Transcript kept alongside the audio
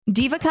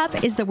Diva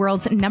Cup is the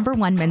world's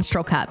 #1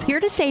 menstrual cup, here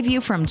to save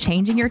you from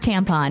changing your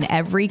tampon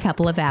every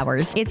couple of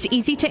hours. It's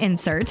easy to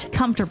insert,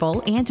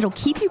 comfortable, and it'll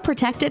keep you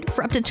protected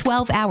for up to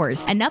 12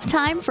 hours. Enough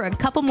time for a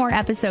couple more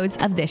episodes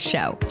of this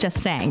show.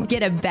 Just saying.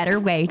 Get a better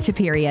way to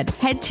period.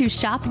 Head to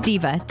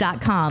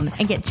shopdiva.com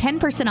and get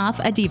 10% off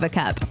a Diva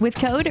Cup with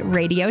code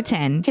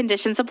RADIO10.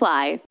 Conditions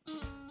apply.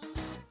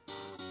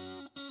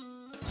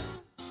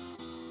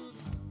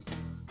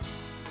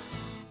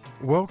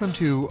 Welcome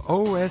to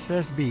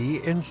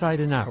OSSB Inside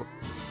and Out,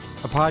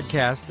 a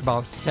podcast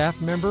about staff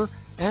member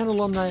and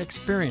alumni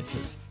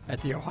experiences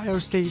at the Ohio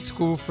State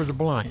School for the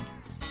Blind.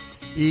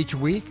 Each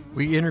week,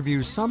 we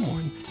interview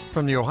someone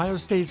from the Ohio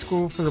State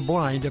School for the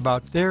Blind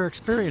about their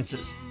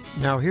experiences.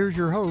 Now here's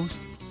your host,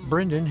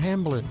 Brendan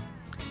Hamblin.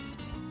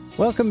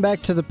 Welcome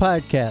back to the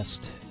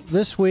podcast.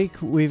 This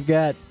week, we've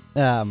got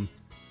an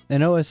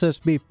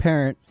OSSB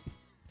parent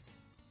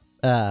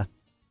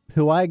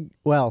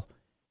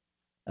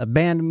a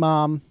band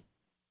mom,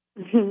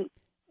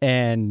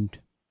 and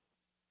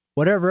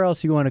whatever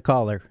else you want to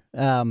call her.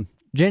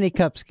 Jenni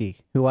Kupsky,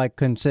 who I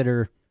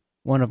consider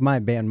one of my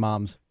band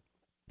moms.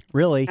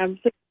 Really, Hi,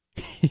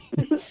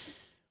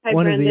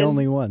 one Brendan. of the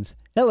only ones.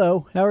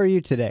 Hello, how are you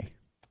today?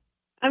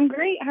 I'm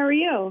great. How are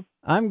you?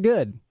 I'm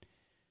good.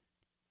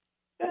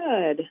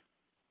 Good.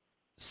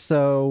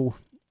 So,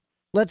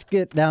 let's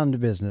get down to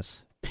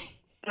business.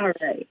 All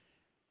right.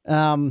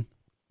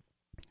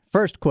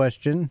 First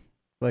question.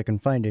 If I can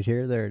find it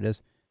here. There it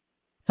is.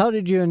 How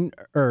did you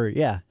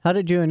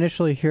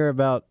initially hear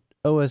about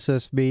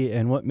OSSB,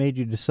 and what made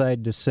you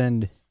decide to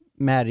send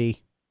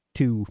Maddie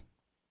to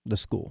the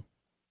school?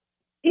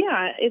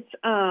 Yeah, it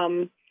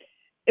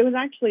was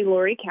actually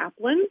Lori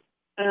Kaplan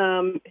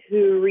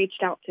who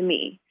reached out to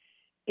me,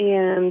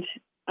 and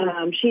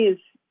she is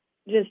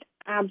just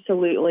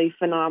absolutely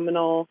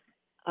phenomenal.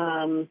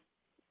 I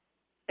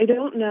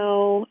don't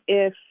know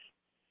if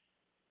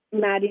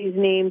Maddie's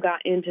name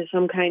got into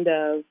some kind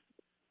of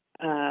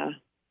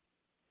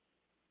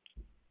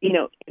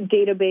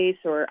database,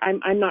 or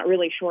I'm not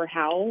really sure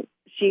how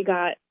she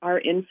got our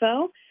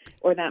info,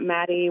 or that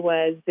Maddie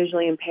was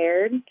visually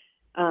impaired.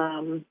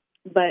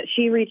 But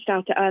she reached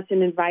out to us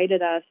and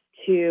invited us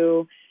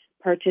to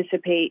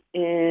participate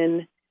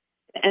in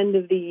the end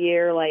of the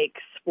year, like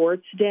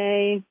sports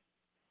day.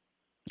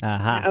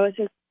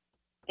 And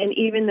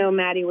even though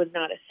Maddie was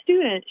not a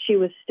student, she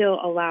was still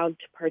allowed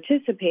to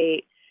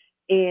participate.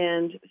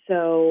 And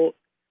so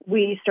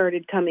we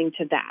started coming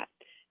to that.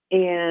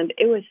 And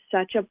it was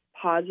such a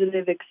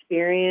positive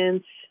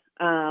experience.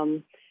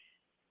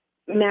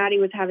 Maddie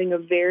was having a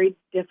very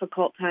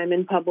difficult time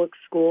in public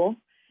school.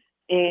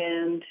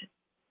 And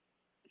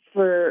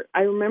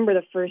I remember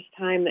the first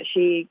time that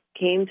she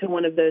came to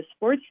one of those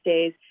sports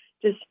days,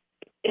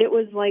 it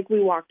was like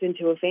we walked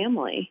into a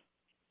family.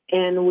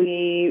 And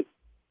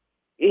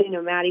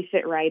Maddie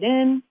fit right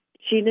in.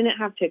 She didn't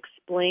have to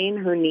explain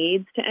her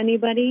needs to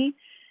anybody.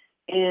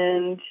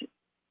 And,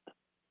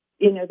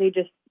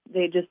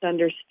 they just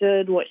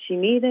understood what she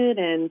needed,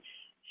 and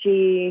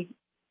she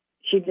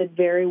did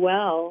very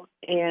well.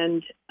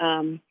 And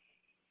I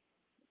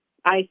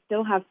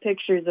still have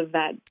pictures of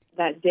that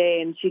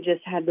day, and she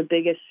just had the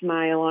biggest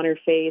smile on her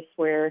face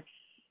where,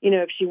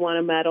 if she won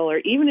a medal, or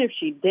even if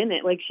she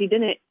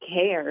didn't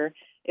care.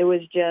 It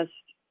was just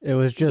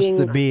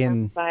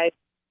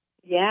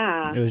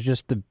Yeah. It was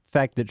just the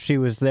fact that she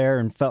was there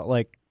and felt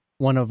like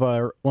one of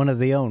our own.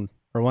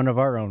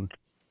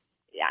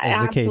 Yeah,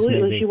 as the case may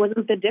absolutely. be. She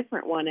wasn't the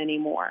different one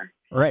anymore.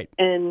 Right.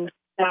 And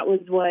that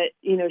was what,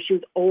 she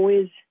was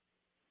always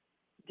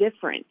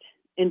different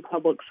in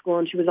public school.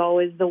 And she was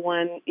always the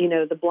one,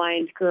 the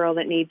blind girl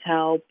that needs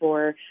help,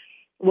 or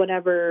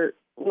whatever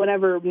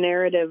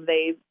narrative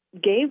they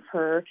gave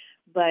her.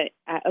 But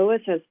at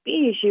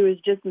OSSB, she was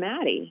just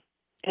Maddie.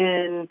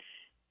 And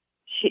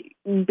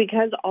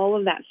because all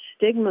of that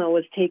stigma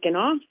was taken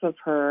off of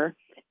her,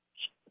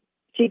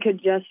 she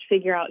could just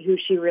figure out who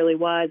she really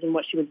was and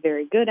what she was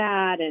very good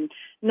at and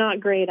not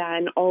great at,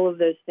 and all of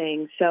those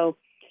things. So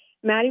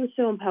Maddie was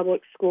still in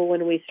public school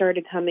when we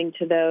started coming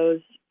to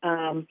those.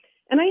 And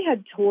I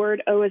had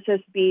toured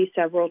OSSB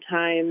several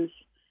times.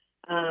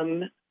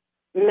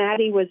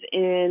 Maddie was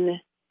in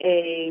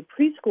a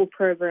preschool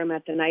program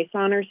at the Nice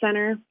Honor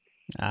Center.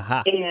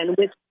 And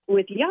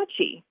with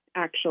Yachi,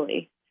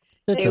 actually.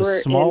 It's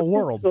a small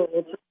world.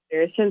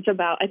 Since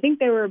I think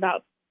they were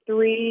about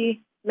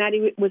 3.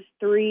 Maddie was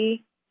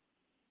 3,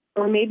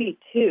 or maybe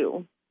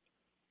 2.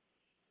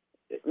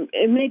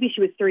 Maybe she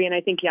was 3, and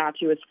I think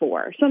Yachi was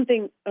 4,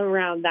 something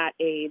around that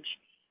age.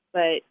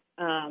 But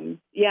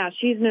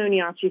she's known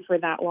Yachi for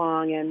that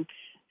long, and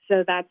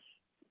so that's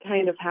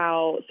kind of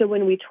how. So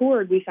when we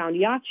toured, we found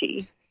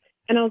Yachi,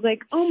 and I was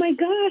like, "Oh my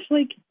gosh!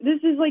 Like,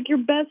 this is like your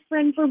best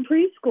friend from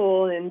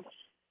preschool." And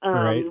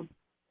right.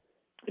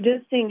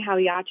 Just seeing how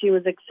Yachi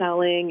was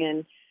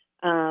excelling,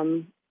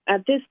 and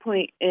at this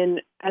point,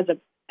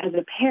 as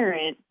a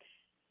parent,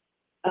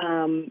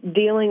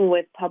 dealing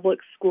with public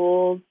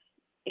schools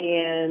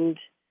and,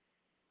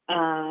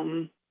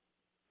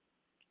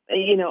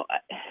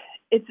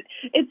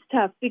 it's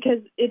tough because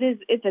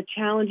it's a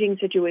challenging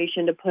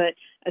situation to put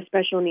a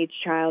special needs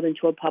child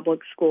into a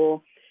public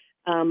school.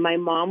 My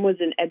mom was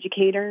an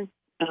educator,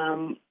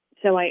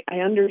 so I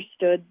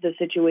understood the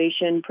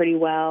situation pretty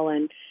well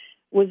and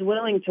was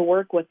willing to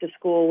work with the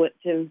school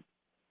to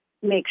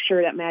make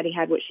sure that Maddie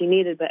had what she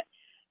needed.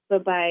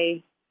 But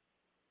by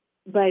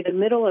the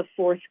middle of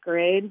fourth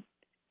grade,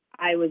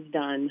 I was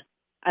done.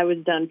 I was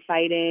done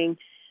fighting.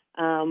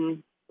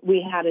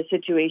 We had a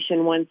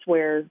situation once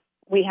where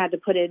we had to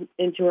put it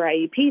into her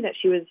IEP that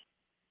she was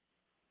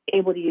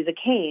able to use a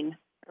cane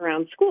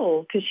around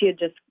school because she had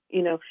just,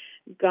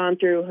 gone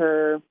through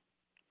her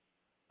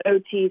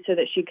OT so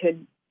that she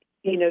could,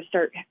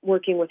 start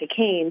working with a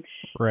cane.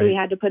 Right. So we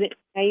had to put it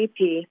in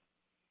IEP,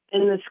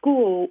 and the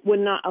school would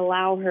not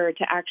allow her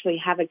to actually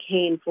have a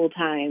cane full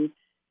time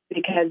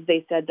because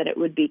they said that it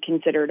would be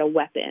considered a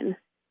weapon.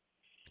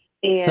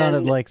 And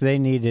sounded like they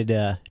needed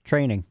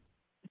training.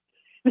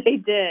 They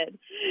did.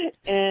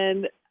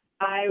 And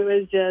I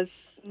was just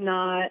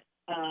not,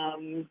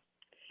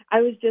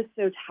 I was just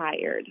so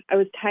tired. I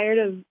was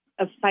tired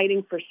of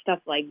fighting for stuff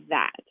like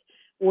that,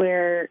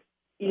 where,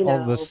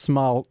 all the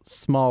small,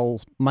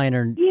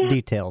 minor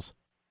details.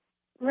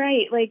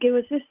 Right. Like, it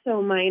was just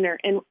so minor.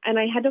 And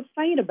I had to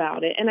fight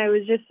about it. And I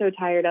was just so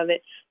tired of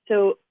it.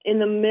 So in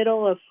the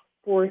middle of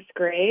fourth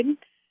grade,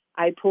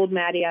 I pulled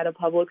Maddie out of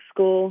public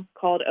school,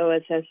 called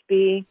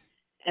OSSB,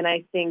 and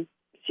I think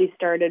she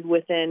started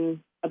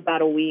within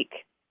about a week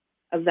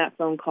of that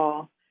phone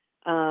call.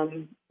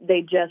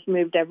 They just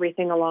moved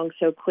everything along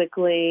so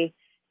quickly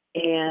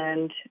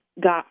and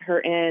got her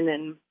in.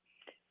 And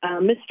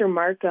Mr.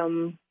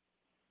 Markham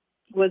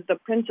was the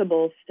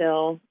principal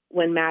still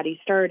when Maddie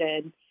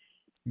started.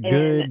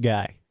 Good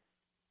guy.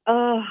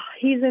 Oh,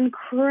 he's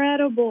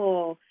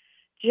incredible.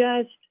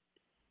 Just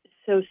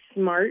so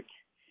smart.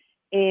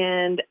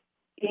 And,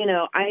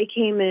 I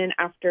came in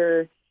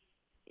after,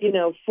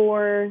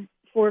 4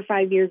 or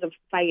 5 years of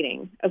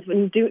fighting,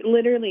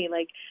 literally,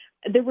 like,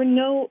 there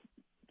were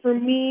for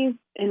me,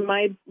 in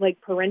my,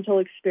 parental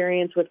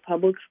experience with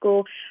public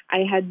school, I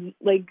had,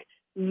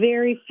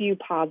 very few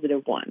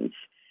positive ones.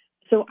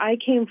 So I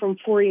came from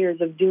 4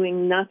 years of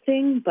doing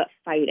nothing but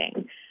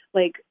fighting,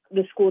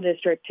 the school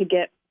district, to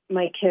get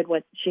my kid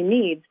what she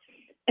needs.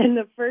 And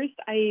the first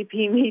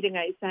IEP meeting,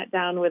 I sat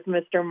down with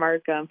Mr.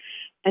 Markham,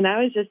 and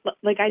I was just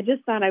I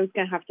just thought I was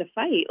going to have to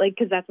fight,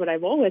 because that's what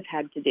I've always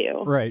had to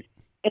do. Right.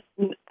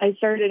 And I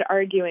started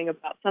arguing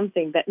about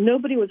something that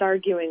nobody was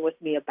arguing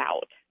with me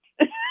about.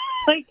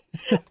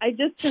 I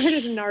just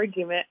started an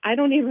argument. I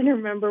don't even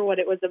remember what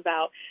it was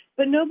about,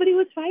 but nobody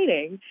was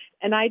fighting.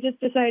 And I just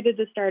decided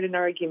to start an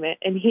argument.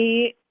 And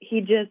he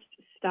just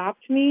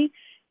stopped me,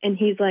 and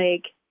he's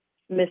like,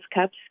 "Miss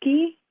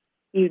Kupsky,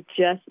 you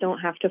just don't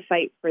have to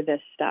fight for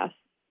this stuff.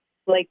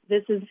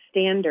 This is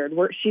standard.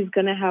 She's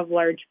going to have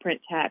large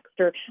print text,"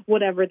 or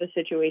whatever the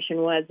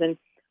situation was. And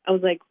I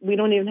was like, "We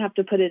don't even have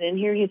to put it in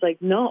here." He's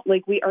like, "No,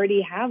 we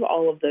already have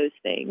all of those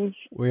things.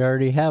 We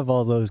already have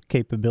all those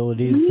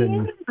capabilities."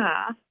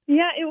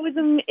 Yeah, it was,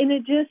 and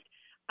it just,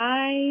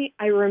 I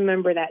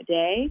remember that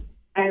day.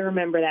 I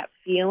remember that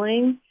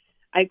feeling.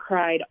 I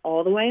cried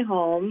all the way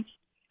home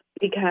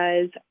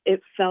because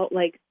it felt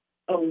like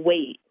a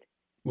weight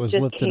was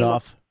just lifted came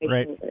off, my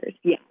right? shoulders.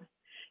 Yeah,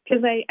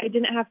 because I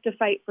didn't have to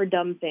fight for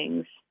dumb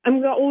things.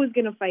 I'm always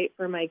going to fight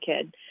for my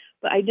kid,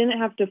 but I didn't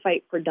have to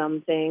fight for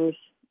dumb things.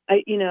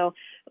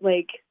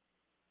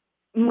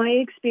 My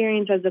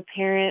experience as a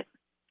parent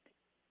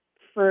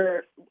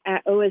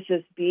at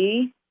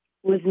OSSB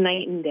was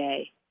night and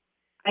day.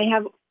 I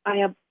have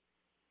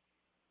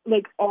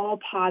all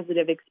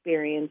positive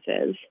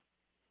experiences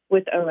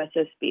with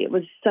OSSB. It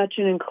was such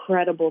an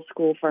incredible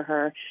school for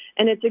her,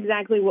 and it's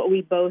exactly what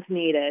we both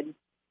needed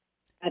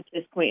at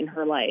this point in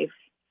her life.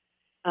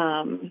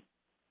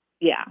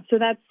 So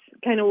that's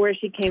kind of where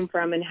she came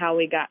from and how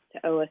we got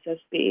to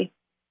OSSB.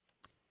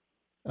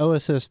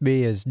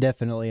 OSSB is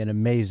definitely an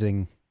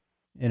amazing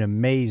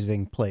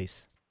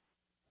place.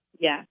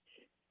 Yeah.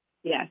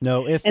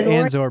 No ifs,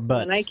 ands, or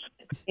buts. And I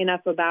can't say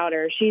enough about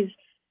her.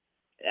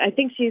 I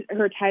think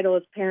her title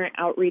is Parent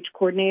Outreach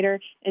Coordinator,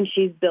 and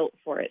she's built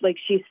for it.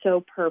 She's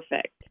so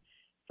perfect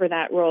for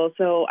that role.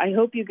 So I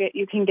hope you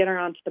can get her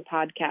onto the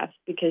podcast,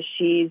 because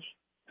she's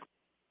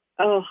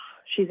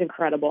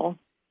incredible.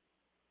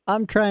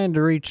 I'm trying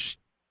to reach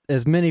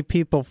as many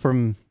people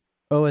from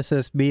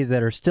OSSB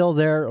that are still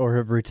there or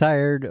have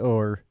retired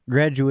or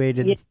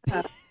graduated.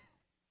 Yeah.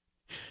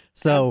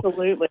 So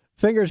absolutely.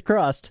 Fingers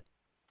crossed.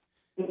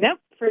 Yep,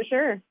 for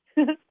sure.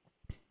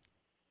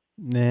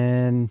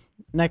 Then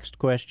next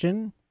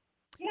question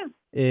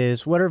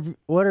is what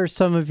are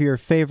some of your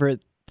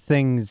favorite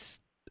things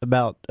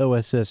about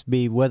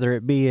OSSB, whether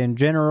it be in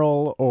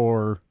general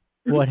or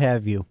what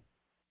have you?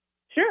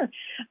 Sure.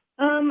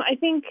 I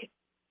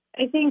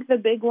think the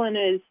big one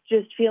is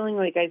just feeling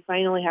like I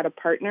finally had a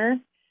partner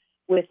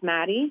with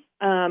Maddie.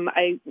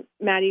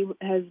 Maddie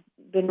has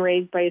been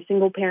raised by a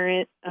single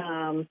parent,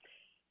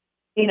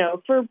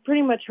 for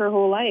pretty much her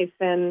whole life.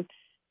 And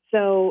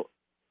so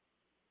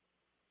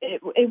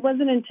it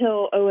wasn't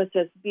until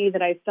OSSB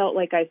that I felt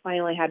like I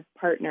finally had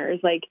partners.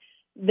 Like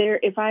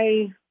if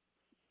I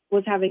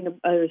was having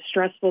a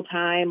stressful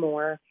time,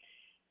 or,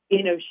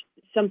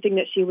 something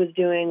that she was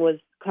doing was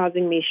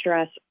causing me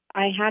stress,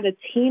 I had a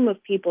team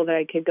of people that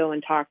I could go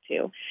and talk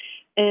to.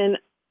 And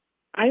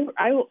I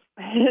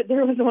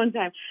there was one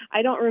time,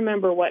 I don't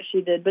remember what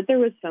she did, but there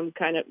was some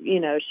kind of,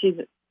 she's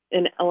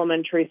in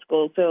elementary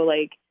school. So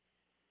like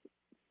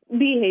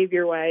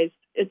behavior wise,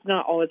 it's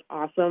not always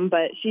awesome,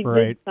 but she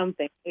did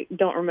something. I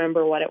don't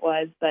remember what it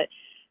was, but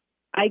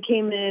I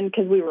came in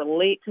because we were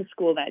late to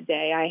school that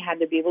day. I had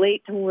to be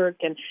late to work.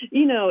 And,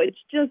 it's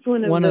just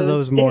one of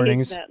those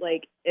mornings that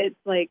like, it's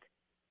like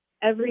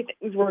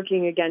everything's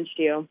working against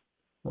you.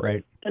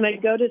 Right. And I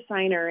go to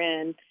sign her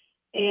in,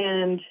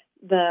 and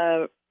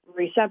the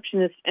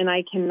receptionist, and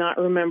I cannot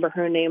remember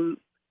her name.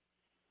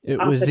 It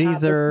was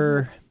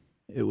either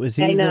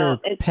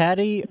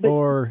Patty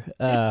or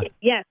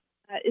yes.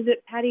 Is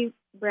it Patty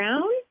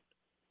Brown?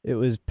 It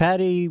was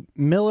Patty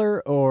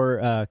Miller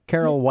or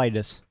Carol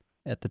Whitus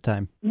at the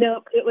time.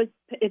 No,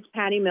 it's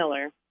Patty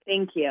Miller.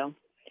 Thank you.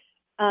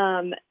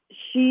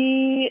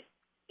 She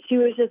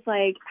was just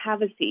like,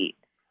 have a seat.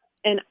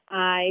 And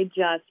I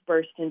just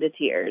burst into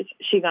tears.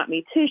 She got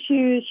me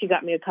tissues. She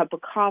got me a cup of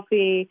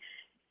coffee.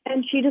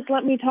 And she just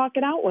let me talk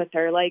it out with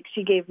her. Like,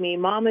 she gave me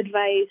mom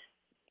advice.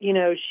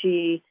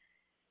 It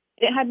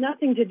had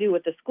nothing to do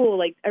with the school.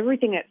 Like,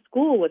 everything at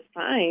school was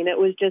fine. It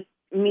was just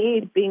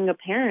me being a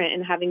parent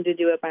and having to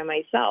do it by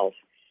myself.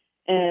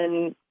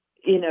 And,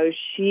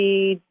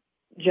 she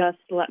just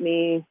let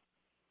me,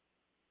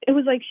 it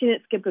was like she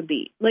didn't skip a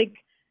beat. Like,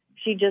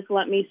 she just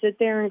let me sit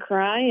there and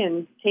cry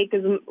and take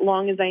as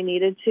long as I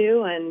needed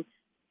to. And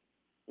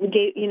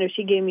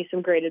she gave me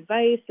some great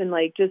advice, and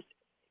like, just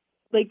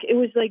like, it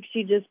was like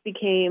she just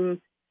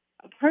became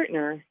a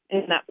partner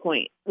in that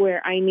point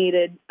where I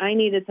needed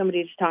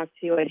somebody to talk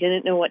to. I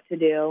didn't know what to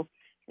do,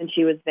 and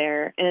she was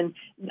there. And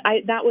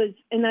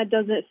that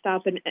doesn't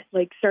stop and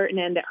like start and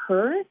end at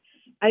her.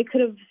 I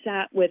could have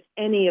sat with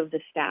any of the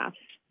staff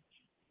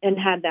and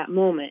had that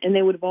moment, and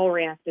they would have all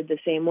reacted the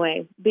same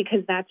way,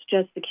 because that's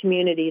just the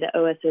community that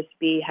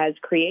OSSB has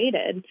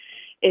created.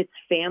 It's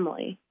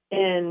family.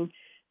 And,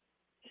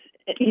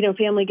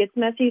 family gets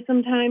messy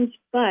sometimes,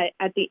 but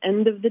at the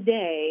end of the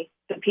day,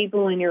 the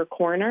people in your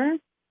corner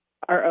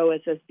are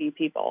OSSB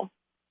people.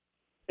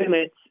 And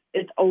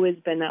it's always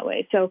been that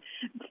way. So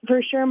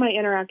for sure, my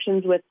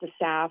interactions with the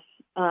staff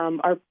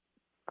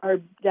are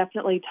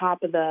definitely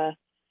top of the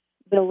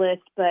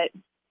list, but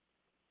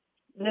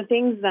the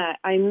things that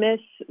I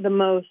miss the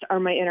most are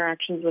my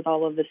interactions with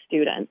all of the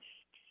students.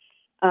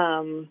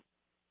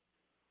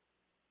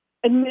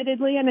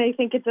 Admittedly, and I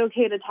think it's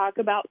okay to talk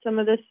about some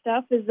of this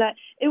stuff, is that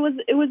it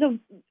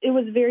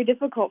was very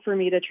difficult for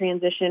me to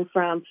transition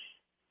from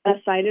a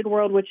sighted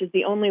world, which is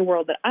the only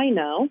world that I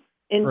know,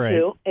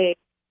 into a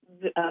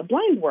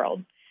blind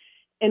world.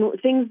 And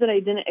things that I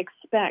didn't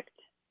expect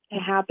to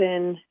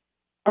happen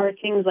are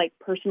things like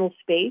personal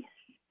space.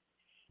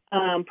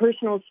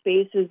 Personal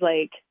space is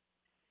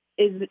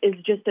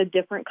just a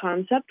different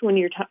concept when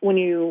you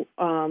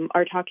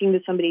are talking to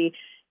somebody.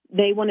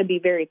 They want to be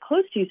very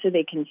close to you so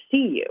they can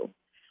see you,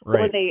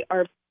 or they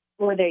are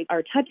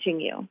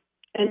touching you,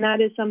 and that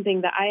is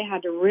something that I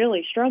had to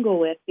really struggle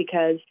with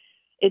because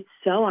it's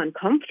so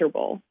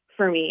uncomfortable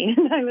for me.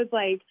 And I was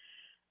like,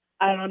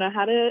 I don't know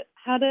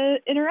how to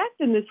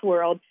interact in this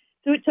world.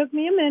 So it took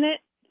me a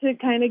minute to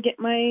kind of get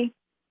my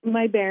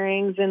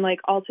bearings, and like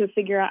also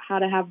figure out how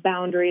to have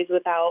boundaries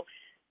without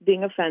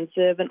being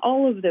offensive and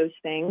all of those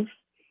things.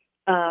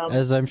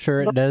 As I'm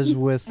sure it does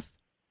with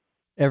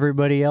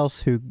everybody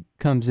else who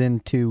comes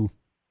into.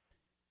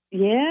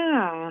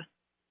 Yeah,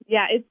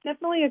 it's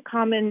definitely a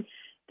common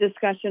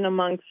discussion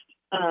amongst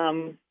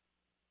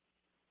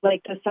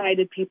like the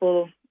sighted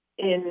people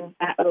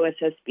at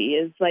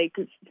OSSB, is like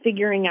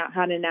figuring out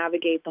how to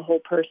navigate the whole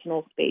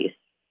personal space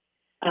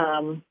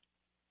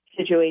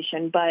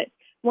situation. But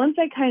once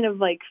I kind of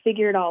like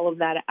figured all of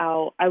that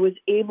out, I was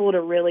able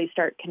to really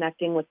start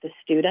connecting with the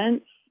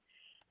students.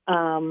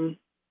 And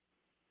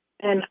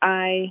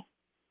I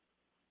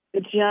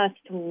just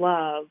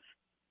love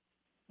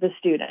the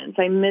students.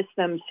 I miss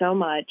them so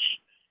much.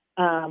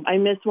 I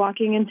miss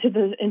walking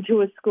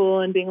into a school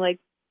and being like,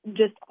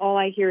 just all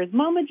I hear is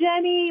Mama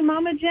Jenni,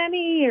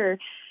 or,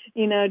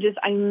 just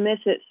I miss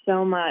it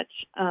so much.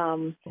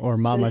 Or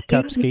Mama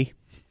Kupsky.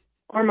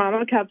 Or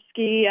Mama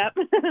Kupsky, yep.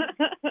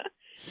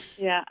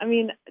 Yeah, I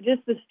mean,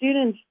 just the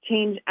students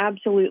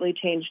absolutely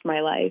changed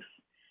my life.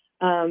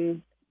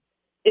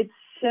 It's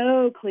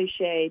so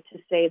cliche to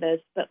say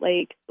this, but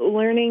like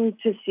learning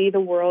to see the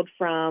world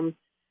from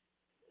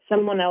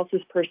someone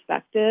else's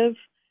perspective,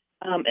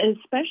 and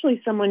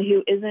especially someone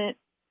who isn't,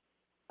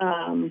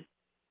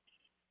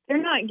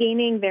 they're not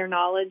gaining their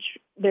knowledge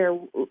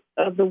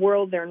of the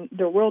world,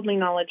 their worldly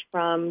knowledge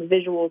from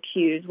visual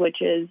cues,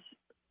 which is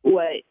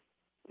what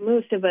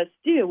most of us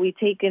do. We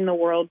take in the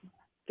world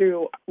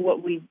through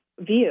what we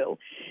view.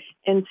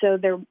 And so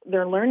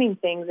they're learning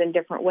things in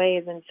different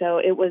ways. And so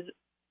it was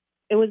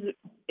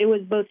it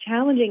was both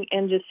challenging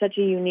and just such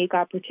a unique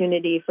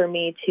opportunity for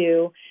me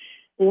to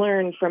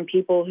learn from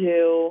people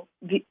who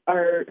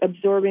are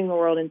absorbing the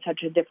world in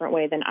such a different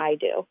way than I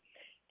do.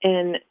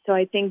 And so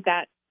I think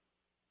that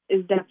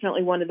is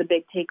definitely one of the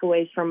big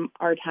takeaways from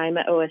our time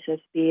at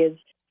OSSB is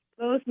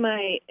both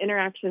my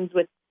interactions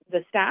with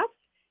the staff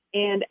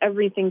and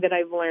everything that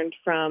I've learned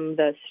from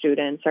the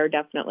students are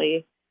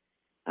definitely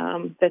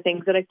the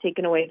things that I've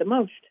taken away the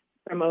most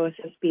from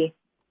OSSB.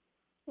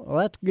 Well,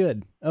 that's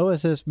good.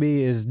 OSSB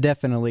is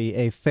definitely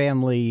a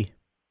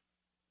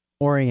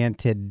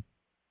family-oriented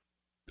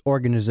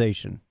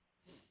organization.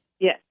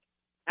 Yes,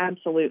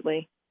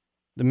 absolutely.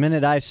 The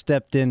minute I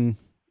stepped in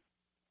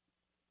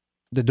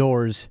the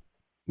doors,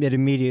 it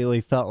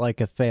immediately felt like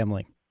a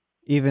family.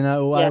 Even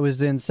though I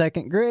was in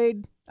second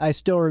grade, I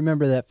still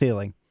remember that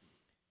feeling.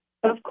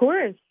 Of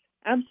course,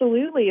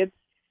 absolutely.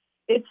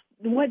 It's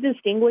what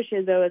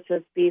distinguishes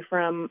OSSB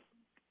from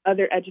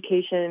other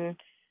education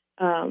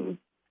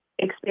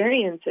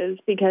experiences,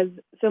 because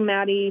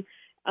Maddie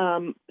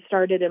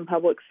started in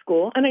public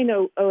school, and I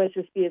know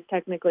OSSB is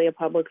technically a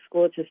public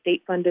school. It's a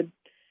state-funded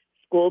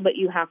school, but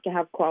you have to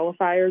have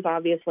qualifiers,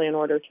 obviously, in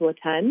order to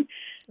attend.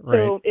 Right.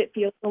 So it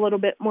feels a little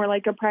bit more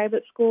like a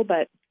private school,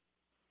 but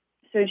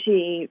so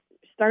she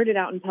started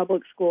out in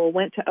public school,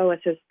 went to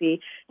OSSB,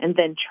 and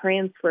then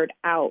transferred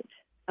out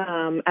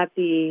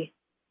in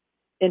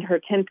her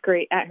 10th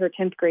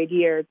grade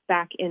year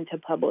back into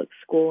public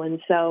school.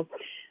 And so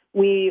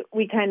we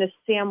kind of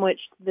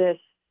sandwiched this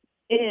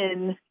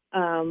in,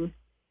 and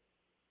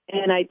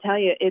I tell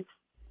you, it's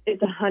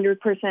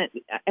 100%.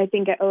 I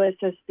think at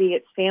OSSB,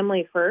 it's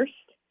family first,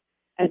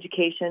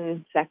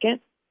 education second.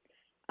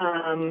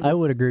 I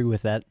would agree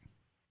with that.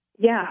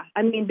 Yeah,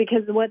 I mean,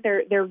 because what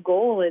their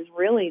goal is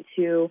really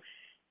to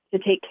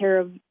take care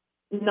of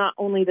not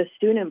only the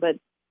student, but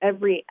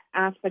every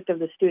aspect of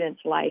the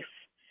student's life.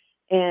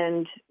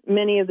 And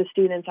many of the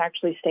students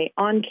actually stay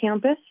on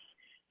campus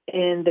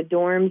in the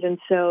dorms. And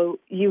so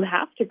you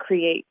have to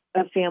create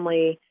a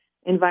family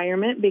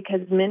environment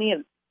because many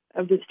of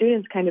the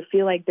students kind of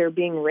feel like they're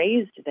being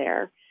raised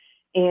there.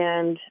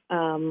 And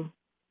I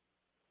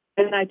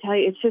tell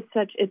you,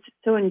 it's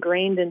so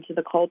ingrained into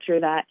the culture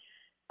that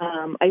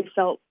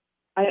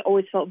I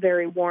always felt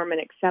very warm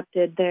and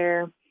accepted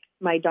there.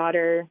 My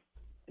daughter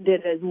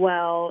did as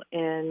well.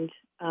 And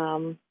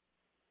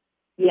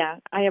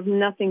I have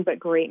nothing but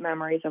great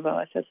memories of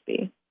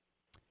OSSB.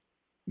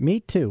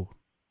 Me too.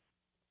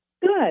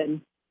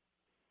 Good.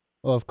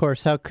 Well, of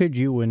course, how could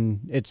you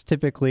when it's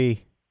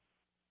typically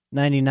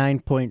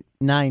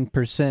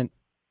 99.9%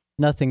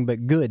 nothing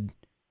but good?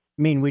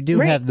 I mean, we do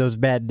have those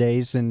bad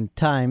days and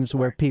times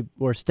where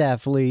or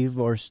staff leave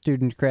or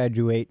students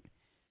graduate,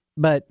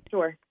 but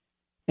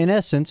in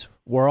essence,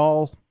 we're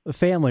all a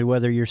family,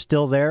 whether you're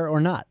still there or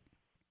not.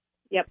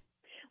 Yep.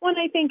 Well, and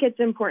I think it's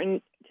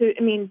important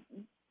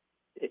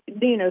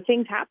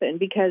things happen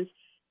because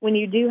when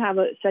you do have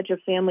such a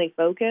family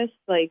focus,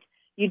 like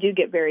you do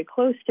get very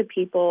close to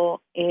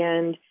people.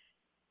 And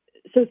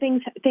so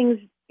things,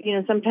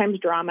 sometimes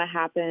drama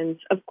happens,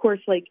 of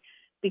course, like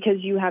because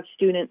you have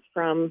students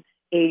from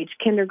age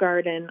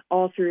kindergarten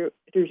all through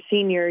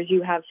seniors,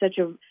 you have such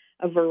a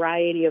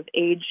variety of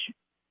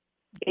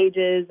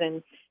ages.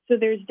 And so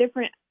there's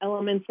different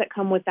elements that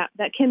come with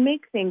that can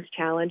make things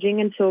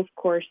challenging. And so, of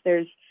course,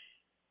 there's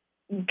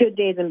good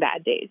days and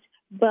bad days,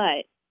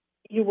 but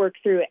you work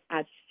through it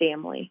as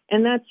family.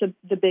 And that's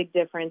the big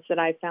difference that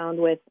I found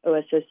with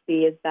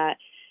OSSB is that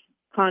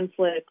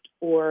conflict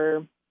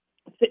or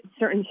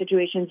certain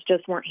situations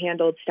just weren't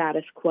handled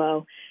status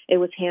quo. It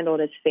was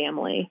handled as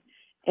family.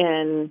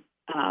 And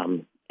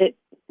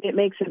it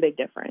makes a big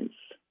difference.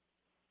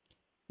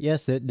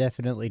 Yes, it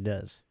definitely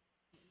does.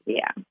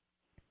 Yeah.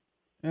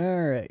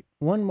 All right.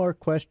 One more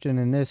question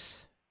in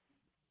this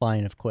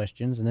line of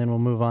questions, and then we'll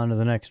move on to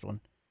the next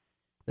one.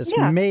 This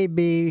may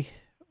be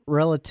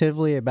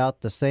relatively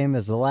about the same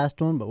as the last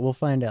one, but we'll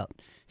find out.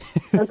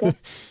 Okay.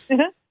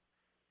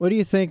 What do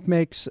you think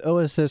makes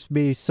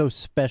OSSB so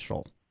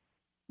special?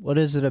 What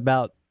is it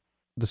about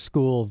the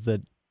school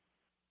that...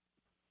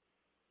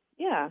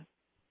 Yeah.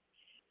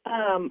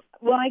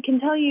 Well, I can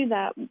tell you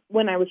that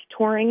when I was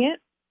touring it,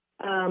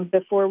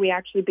 before we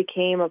actually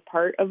became a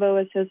part of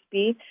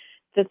OSSB,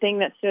 the thing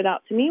that stood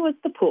out to me was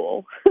the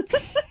pool.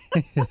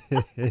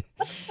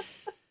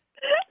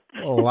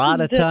 A lot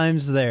of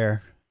times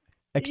there,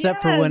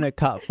 except for when it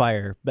caught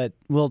fire, but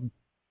we'll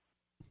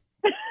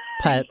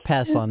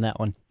pass on that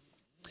one.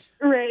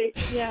 Right.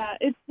 Yeah.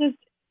 It's just,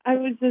 I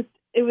was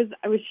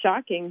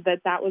shocking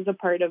that was a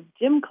part of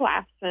gym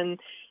class, and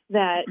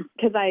that,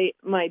 because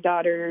my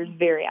daughter's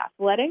very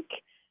athletic,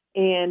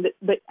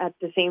 but at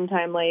the same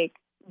time, like,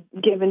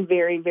 given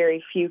very,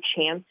 very few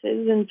chances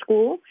in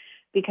school,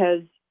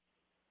 because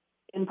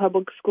in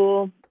public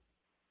school,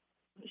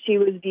 she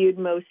was viewed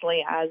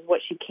mostly as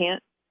what she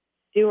can't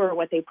do or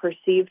what they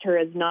perceived her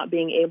as not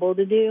being able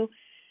to do,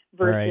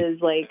 versus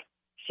like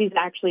she's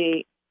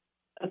actually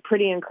a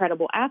pretty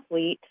incredible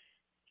athlete.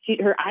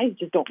 Her eyes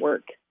just don't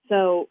work.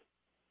 So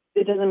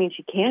it doesn't mean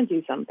she can't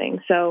do something.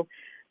 So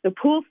the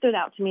pool stood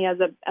out to me as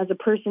a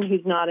person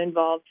who's not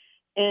involved.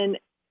 And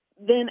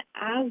then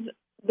as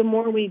the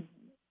more we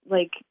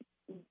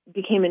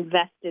became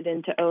invested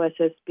into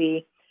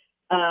OSSB,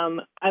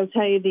 I'll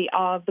tell you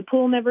the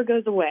pool never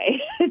goes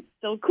away. It's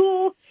still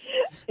cool.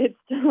 It's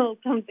still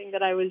something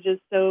that I was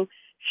just so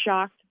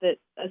shocked that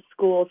a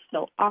school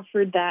still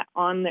offered that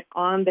on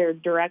their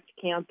direct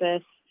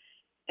campus,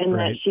 and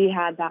Right. that she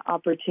had that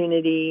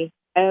opportunity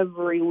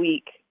every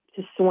week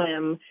to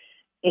swim.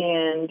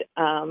 And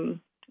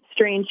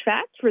strange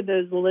fact for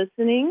those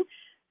listening,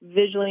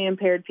 visually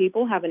impaired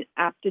people have an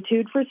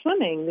aptitude for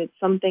swimming. It's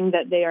something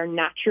that they are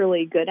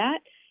naturally good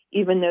at,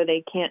 even though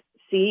they can't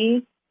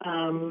see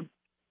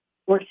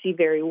or see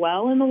very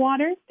well in the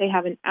water. They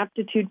have an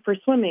aptitude for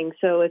swimming.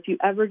 So if you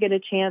ever get a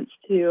chance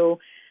to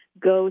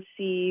go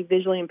see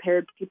visually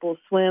impaired people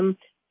swim,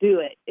 do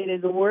it. It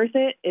is worth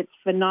it. It's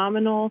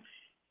phenomenal.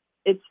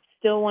 It's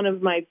still one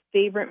of my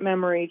favorite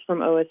memories from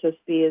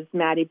OSSB is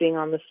Maddie being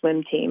on the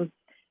swim team.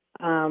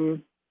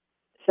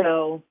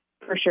 So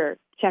for sure,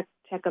 check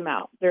them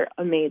out. They're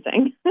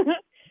amazing.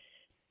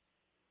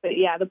 But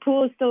yeah, the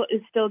pool is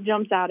still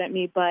jumps out at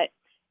me, but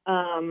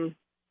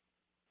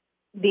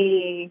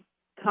the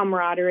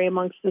camaraderie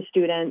amongst the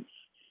students,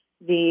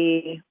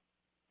 and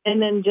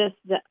then just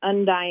the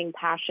undying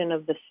passion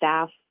of the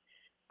staff.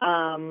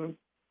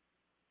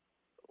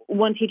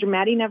 One teacher,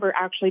 Maddie, never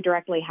actually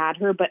directly had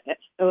her, but at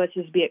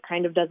OSSB, it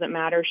kind of doesn't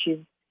matter. She's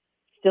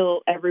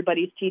still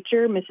everybody's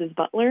teacher, Mrs.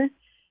 Butler,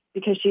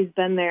 because she's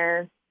been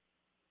there.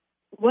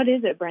 What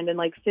is it, Brendan?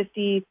 Like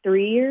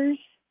 53 years?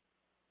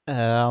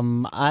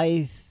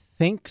 I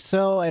think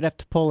so. I'd have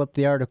to pull up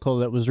the article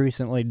that was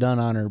recently done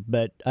on her,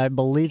 but I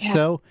believe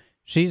so.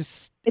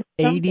 She's It's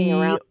 80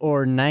 around.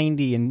 or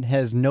 90 and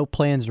has no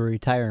plans of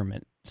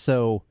retirement.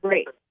 So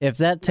Right. if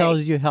that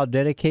tells you how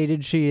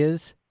dedicated she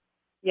is.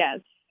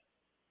 Yes.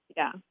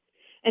 Yeah.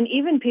 And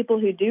even people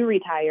who do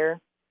retire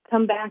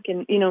come back,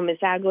 and, Miss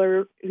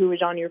Agler, who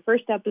was on your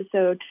first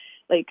episode,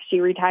 she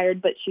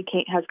retired, but she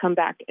has come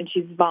back, and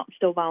she's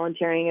still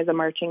volunteering as a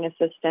marching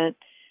assistant.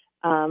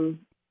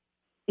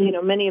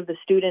 Many of the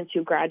students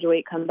who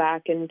graduate come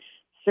back and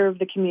serve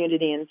the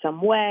community in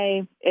some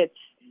way. It's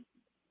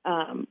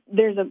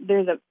there's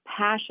a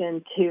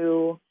passion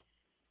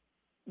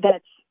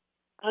that's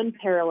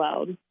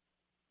unparalleled,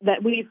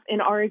 that we've,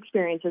 in our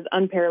experience, is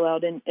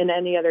unparalleled in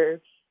any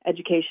other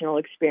educational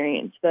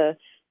experience. The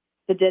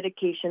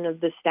dedication of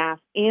the staff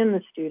and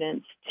the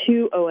students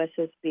to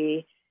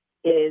OSSB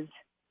is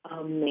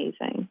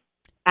amazing.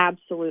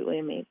 Absolutely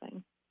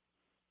amazing.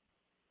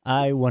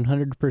 I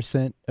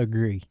 100%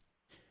 agree.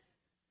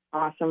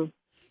 Awesome.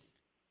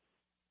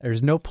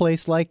 There's no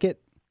place like it.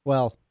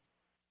 Well,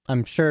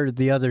 I'm sure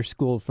the other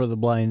school for the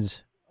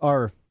blinds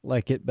are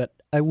like it, but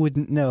I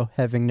wouldn't know,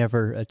 having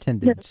never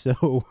attended.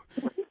 So,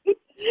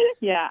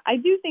 yeah, I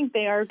do think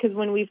they are, because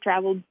when we've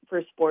traveled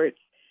for sports,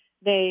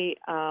 we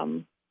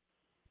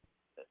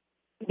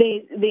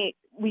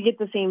get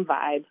the same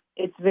vibe.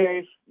 It's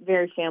very,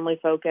 very family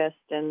focused,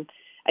 and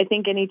I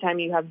think anytime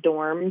you have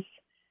dorms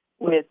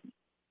with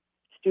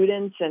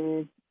students,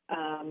 and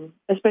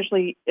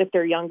especially if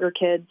they're younger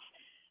kids,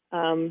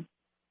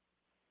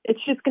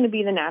 it's just going to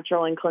be the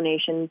natural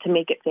inclination to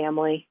make it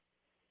family.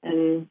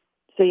 And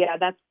so, yeah,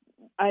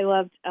 I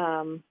loved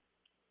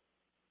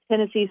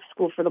Tennessee's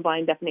School for the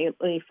Blind.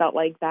 Definitely felt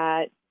like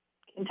that.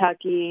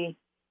 Kentucky,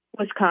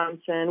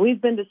 Wisconsin.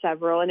 We've been to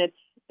several, and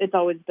it's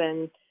always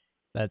been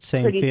that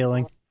same pretty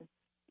feeling.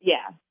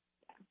 Yeah.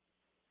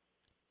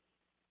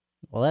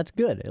 Well, that's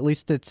good. At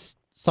least it's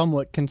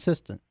somewhat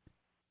consistent.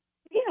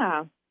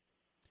 Yeah.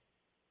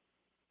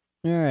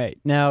 All right.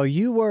 Now,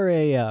 you were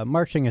a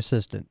marching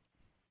assistant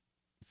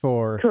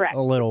for Correct.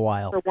 a little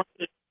while.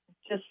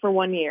 Just for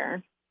 1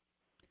 year.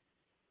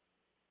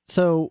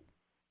 So,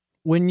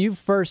 when you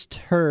first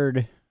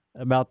heard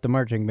about the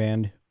marching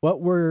band, what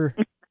were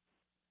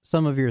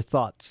some of your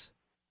thoughts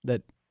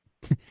that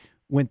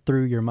went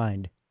through your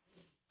mind?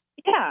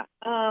 Yeah,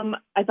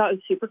 I thought it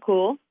was super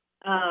cool,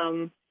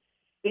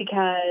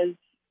 because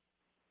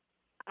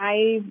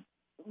I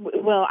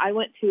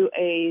went to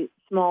a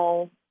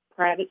small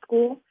private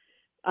school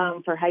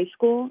for high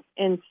school,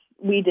 and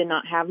we did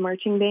not have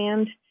marching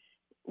band.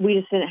 We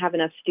just didn't have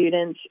enough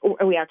students,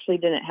 or we actually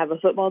didn't have a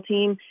football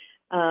team.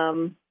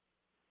 And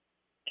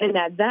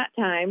at that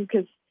time,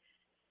 because,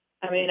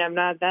 I'm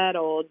not that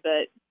old,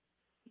 but,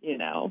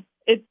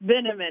 it's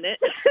been a minute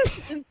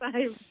since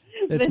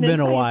It's been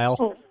a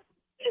while.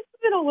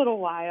 It's been a little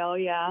while,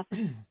 yeah.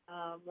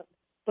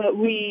 But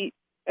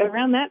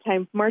around that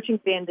time, marching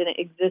band didn't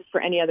exist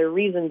for any other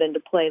reason than to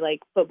play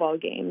football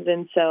games.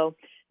 And so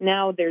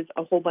now there's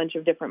a whole bunch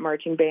of different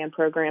marching band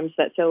programs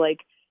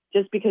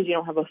just because you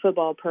don't have a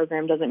football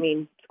program doesn't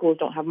mean schools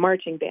don't have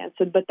marching bands.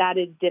 So, but that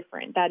is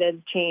different. That has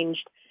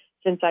changed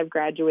since I've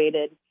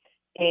graduated.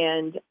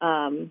 And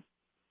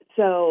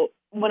so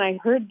when I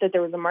heard that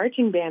there was a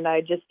marching band,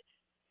 I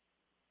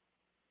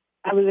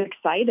was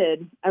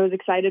excited. I was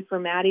excited for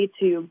Maddie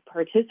to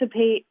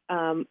participate.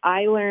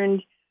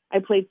 I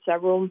played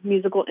several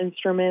musical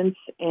instruments,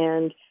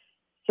 and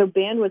so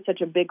band was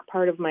such a big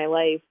part of my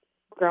life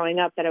growing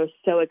up that I was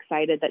so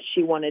excited that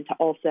she wanted to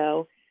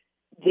also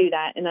do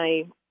that.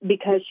 And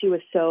because she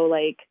was so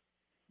like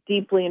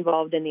deeply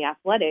involved in the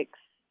athletics,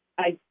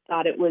 I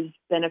thought it was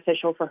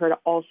beneficial for her to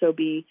also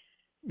be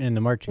in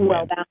the marching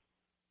band.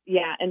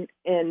 Yeah,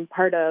 and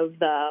part of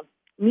the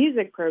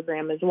music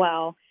program as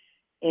well.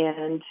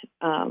 And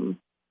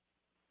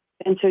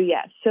so,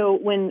 yeah. So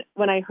when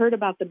I heard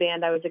about the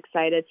band, I was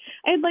excited.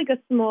 I had like a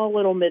small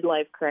little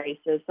midlife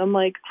crisis. I'm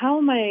like, how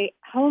am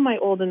I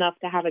old enough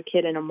to have a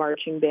kid in a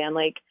marching band?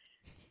 Like,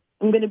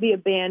 I'm going to be a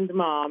band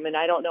mom. And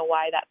I don't know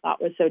why that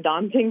thought was so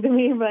daunting to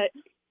me, but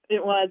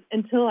it was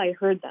until I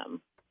heard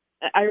them.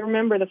 I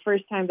remember the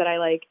first time that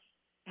I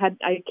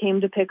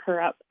came to pick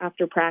her up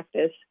after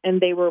practice,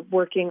 and they were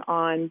working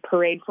on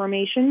parade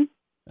formation.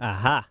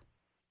 Aha.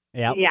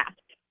 Yep. Yeah.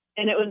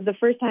 And it was the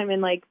first time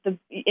and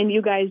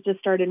you guys just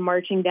started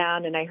marching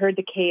down, and I heard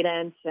the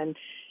cadence, and,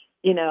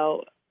 you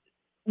know,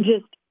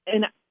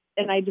 and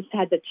I just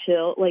had the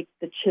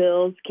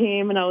chills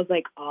came, and I was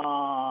like,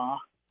 oh,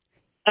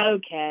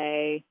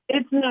 okay,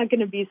 it's not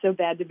going to be so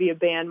bad to be a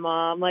band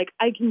mom. Like,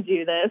 I can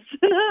do this.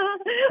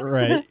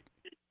 Right.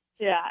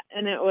 Yeah.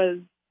 And it was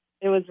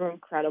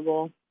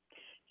incredible.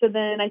 So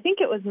then I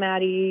think it was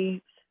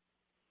Maddie,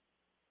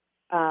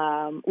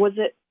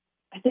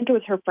 I think it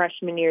was her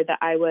freshman year that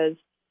I was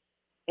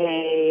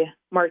a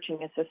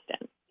marching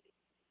assistant.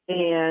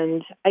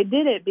 And I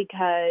did it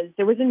because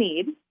there was a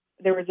need.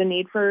 There was a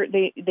need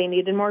they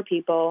needed more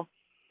people.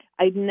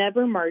 I'd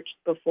never marched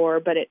before,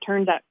 but it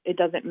turns out it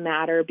doesn't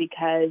matter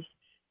because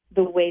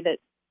the way that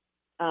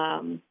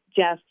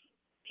Jeff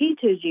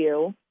teaches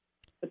you,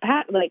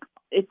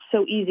 it's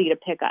so easy to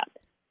pick up.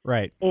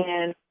 Right.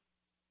 And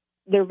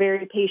they're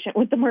very patient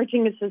with the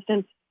marching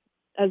assistants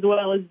as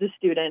well as the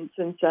students.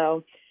 And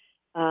so...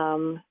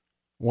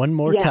 one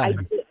more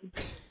time.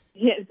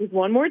 Just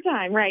one more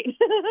time, right.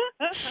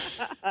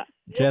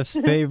 Jeff's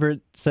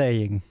favorite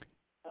saying.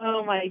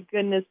 Oh, my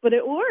goodness. But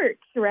it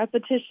works.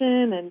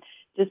 Repetition and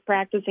just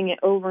practicing it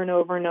over and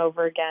over and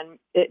over again.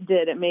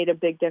 It made a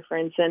big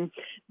difference. And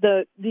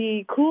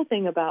the cool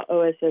thing about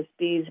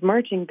OSSB's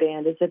marching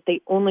band is that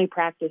they only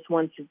practice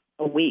once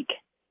a week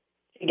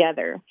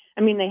together.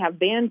 I mean, they have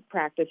band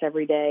practice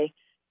every day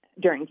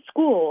during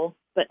school,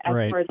 but as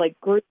far as like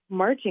group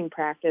marching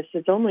practice,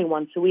 it's only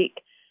once a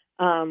week.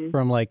 From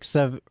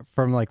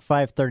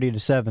 5:30 to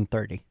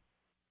 7:30.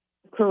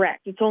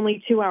 Correct. It's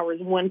only 2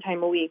 hours one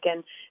time a week.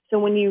 And so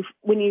when you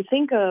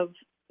think of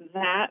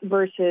that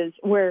versus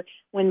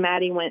when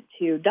Maddie went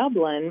to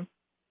Dublin,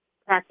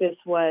 practice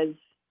was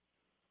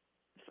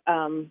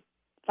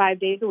 5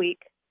 days a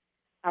week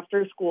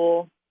after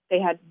school. They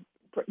had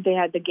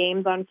the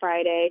games on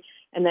Friday,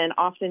 and then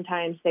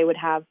oftentimes they would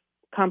have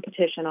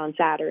competition on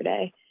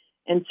Saturday.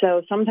 And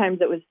so sometimes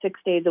it was 6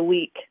 days a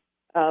week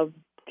of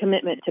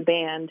commitment to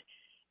band.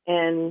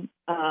 And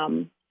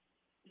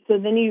so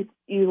then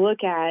you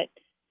look at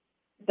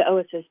the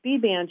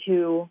OSSB band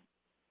who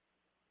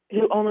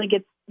only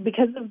gets,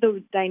 because of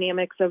the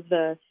dynamics of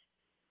the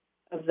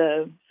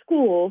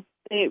school,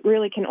 they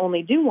really can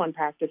only do one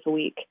practice a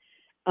week.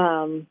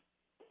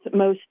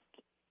 Most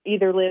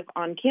either live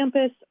on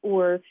campus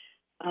or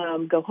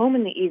go home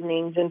in the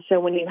evenings. And so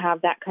when you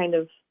have that kind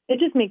of, it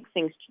just makes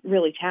things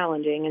really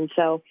challenging. And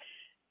so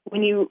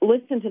when you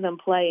listen to them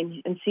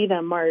play and see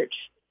them march,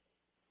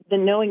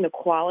 then knowing the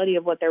quality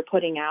of what they're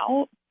putting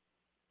out,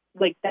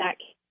 like that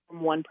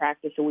from one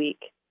practice a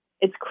week,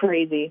 it's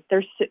crazy.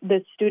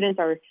 The students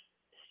are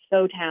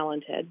so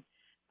talented.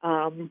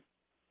 The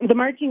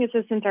marching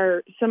assistants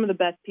are some of the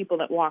best people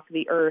that walk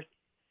the earth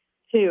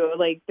too.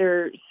 Like,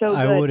 they're so good.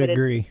 I would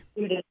agree.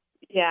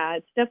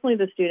 It's definitely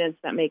the students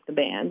that make the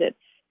band. It's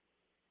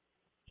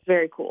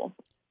very cool.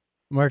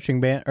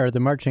 The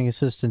marching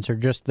assistants are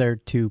just there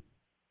to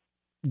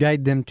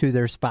guide them to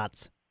their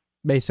spots,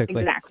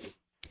 basically. Exactly.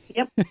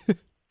 Yep.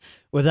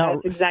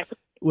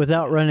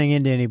 without running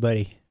into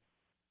anybody.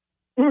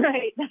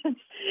 Right.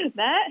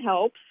 That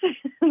helps.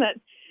 That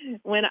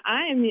when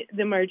I'm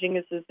the marching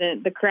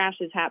assistant, the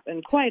crashes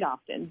happen quite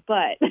often,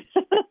 but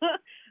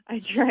I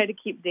try to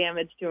keep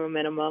damage to a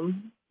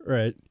minimum.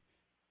 Right.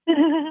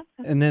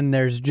 And then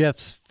there's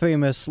Jeff's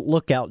famous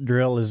lookout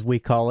drill, as we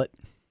call it.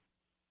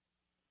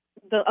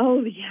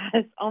 Oh,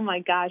 yes. Oh, my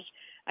gosh.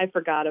 I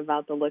forgot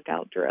about the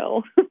lookout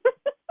drill.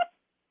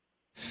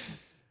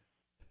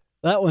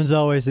 That one's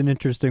always an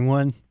interesting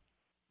one.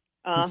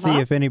 To see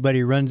if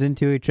anybody runs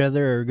into each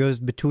other or goes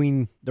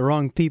between the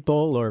wrong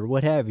people or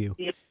what have you.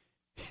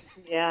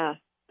 Yeah,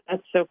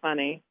 that's so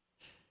funny.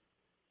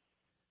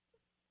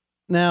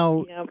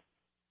 Now,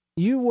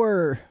 you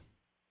were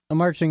a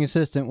marching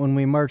assistant when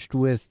we marched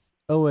with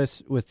the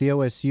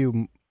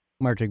OSU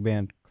marching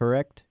band,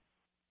 correct?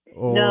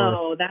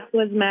 No, that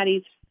was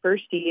Maddie's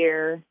first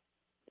year.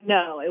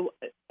 No,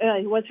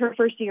 it was her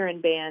first year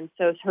in band,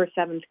 so it's her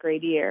 7th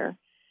grade year.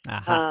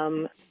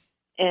 Uh-huh.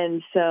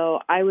 And so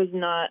I was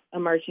not a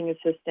marching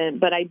assistant,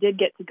 but I did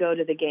get to go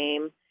to the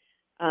game.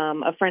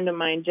 A friend of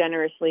mine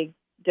generously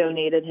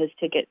donated his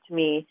ticket to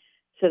me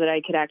so that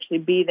I could actually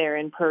be there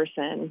in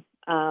person.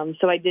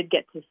 So I did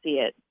get to see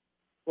it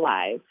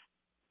live.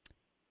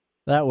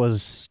 That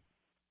was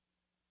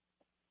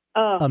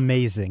Oh,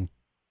 amazing.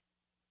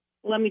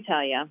 let me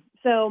tell you.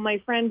 So my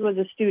friend was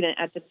a student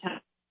at the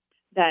time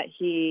that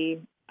he,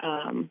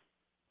 when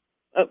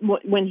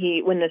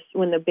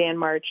the band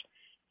marched,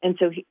 and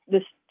so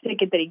this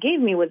ticket that he gave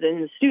me was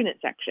in the student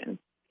section,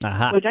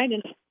 Aha. which I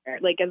didn't care.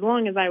 Like, as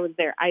long as I was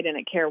there, I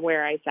didn't care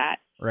where I sat.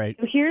 Right.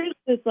 So here's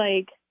this,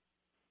 like,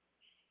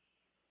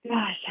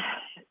 gosh,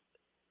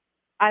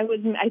 I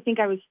think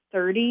I was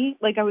 30.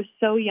 Like, I was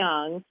so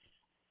young,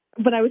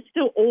 but I was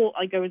still old.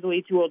 Like, I was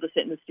way too old to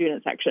sit in the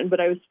student section, but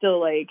I was still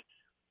like,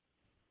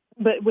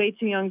 but way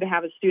too young to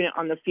have a student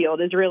on the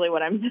field is really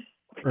what I'm.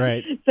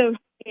 Right. So,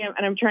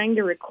 and I'm trying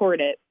to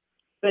record it,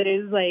 but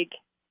it was like,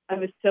 I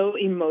was so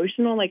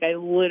emotional. Like, I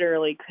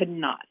literally could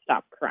not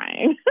stop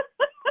crying.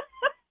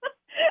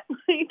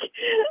 Like,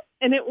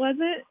 and it was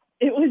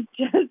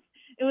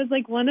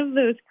like one of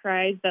those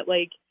cries that,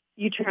 like,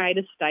 you try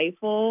to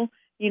stifle,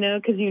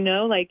 because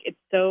like, it's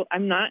so,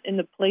 I'm not in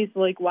the place,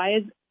 like,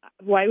 why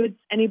would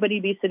anybody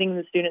be sitting in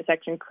the student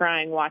section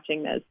crying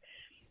watching this?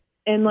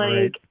 And like,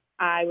 Right.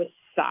 I was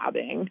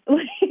sobbing.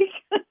 Like,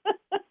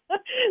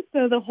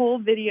 so the whole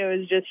video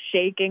is just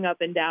shaking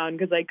up and down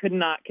because I could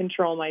not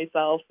control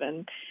myself,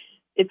 and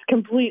it's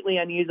completely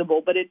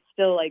unusable, but it's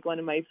still like one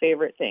of my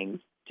favorite things.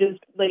 Just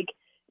like,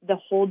 the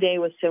whole day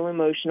was so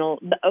emotional.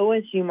 The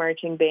OSU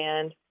marching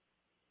band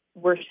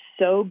were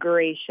so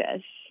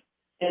gracious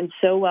and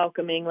so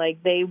welcoming.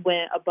 Like, they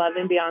went above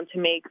and beyond to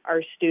make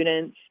our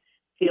students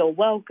feel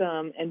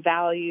welcome and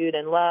valued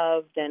and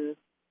loved. And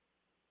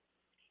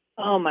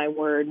oh my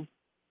word,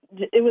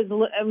 it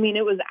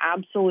was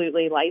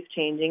absolutely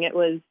life-changing.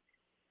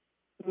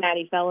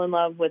 Maddie fell in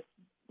love with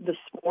the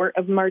sport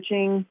of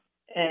marching,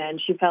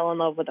 and she fell in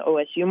love with the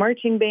OSU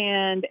marching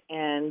band,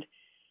 and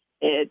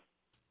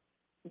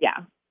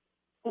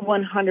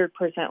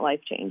 100%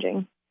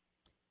 life-changing.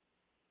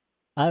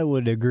 I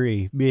would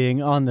agree.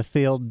 Being on the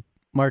field,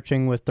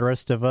 marching with the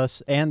rest of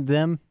us and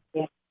them,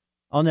 Yeah.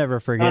 I'll never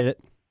forget it.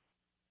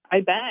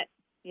 I bet.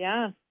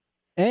 Yeah.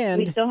 We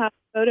And still have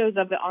photos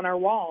of it on our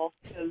wall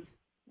because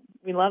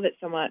we love it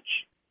so much.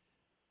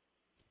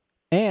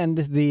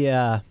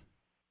 the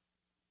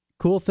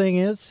cool thing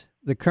is,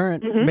 the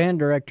current band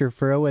director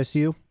for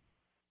OSU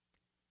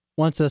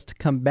wants us to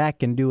come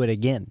back and do it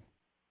again.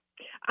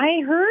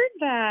 I heard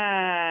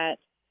that.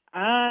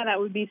 That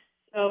would be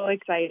so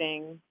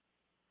exciting.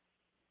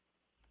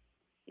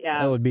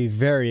 Yeah. That would be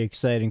very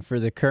exciting for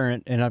the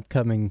current and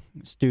upcoming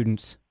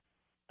students.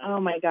 Oh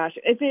my gosh.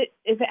 If it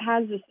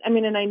has this,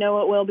 and I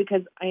know it will,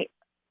 because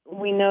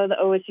we know the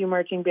OSU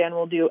marching band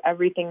will do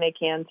everything they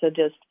can to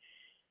just,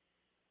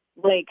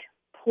 like,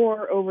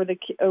 pour over the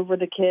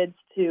kids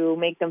to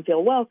make them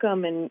feel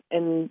welcome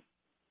and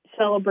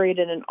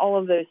celebrated and all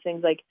of those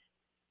things. Like,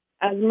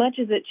 as much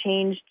as it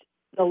changed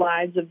the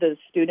lives of the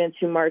students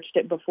who marched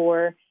it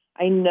before,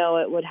 I know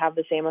it would have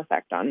the same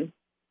effect on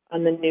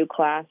the new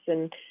class.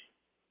 And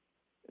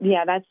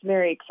yeah, that's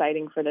very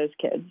exciting for those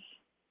kids.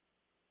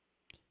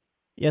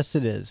 Yes,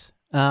 it is.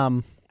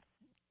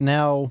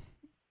 Now,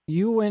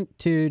 you went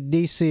to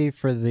D.C.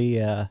 for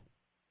the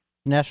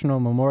National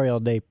Memorial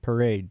Day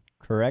Parade,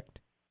 correct?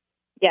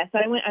 Yes,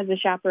 I went as a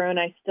chaperone.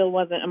 I still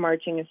wasn't a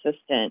marching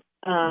assistant.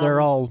 They're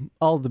all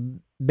the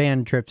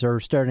band trips are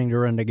starting to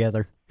run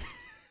together.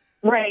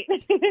 Right.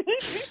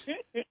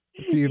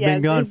 You've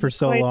been gone for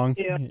so long.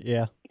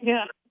 Yeah.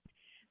 Yeah.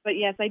 But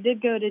yes, I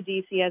did go to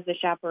DC as a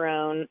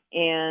chaperone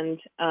and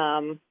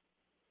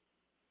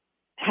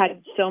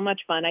had so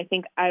much fun. I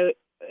think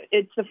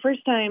it's the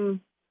first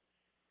time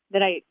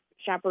that I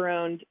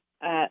chaperoned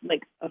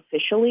like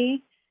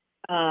officially.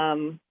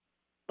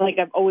 Like,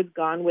 I've always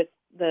gone with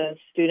the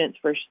students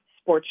for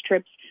sports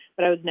trips,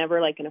 but I was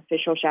never like an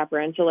official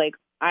chaperone. So, like,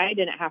 I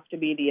didn't have to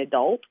be the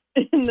adult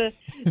in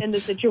the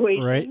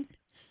situation. Right.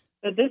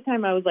 But this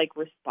time I was, like,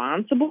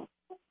 responsible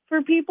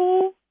for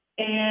people.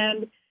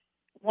 And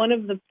one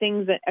of the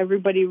things that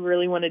everybody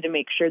really wanted to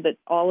make sure that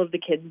all of the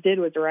kids did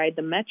was ride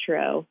the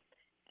metro.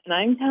 And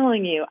I'm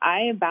telling you,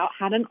 I about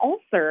had an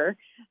ulcer.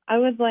 I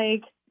was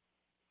like,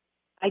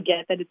 I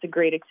get that it's a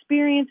great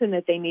experience and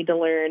that they need to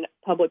learn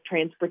public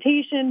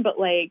transportation, but,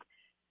 like,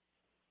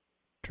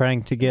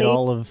 trying to get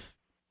all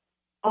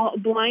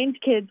blind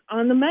kids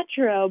on the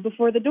metro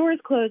before the doors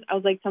close, I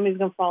was like, somebody's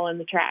going to fall in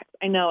the tracks.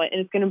 I know it, and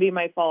it's going to be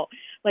my fault.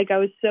 Like, I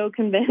was so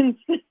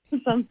convinced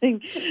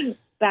something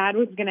bad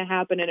was going to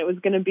happen, and it was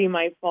going to be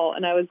my fault,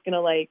 and I was going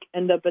to, like,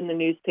 end up in the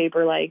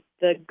newspaper, like,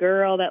 the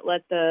girl that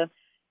let the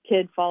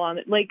kid fall on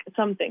it. Like,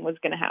 something was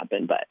going to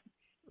happen, but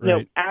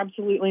no,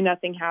 absolutely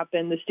nothing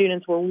happened. The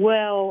students were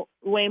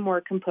way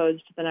more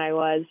composed than I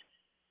was,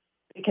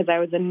 because I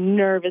was a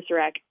nervous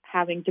wreck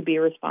having to be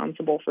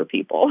responsible for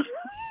people.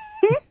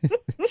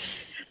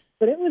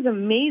 But it was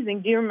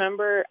amazing. Do you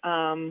remember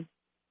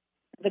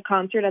the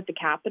concert at the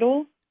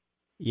Capitol?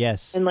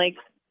 Yes. And, like,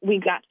 we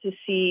got to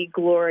see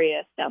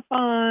Gloria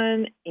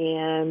Estefan,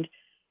 and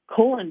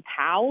Colin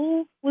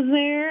Powell was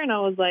there, and I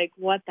was like,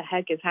 what the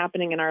heck is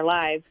happening in our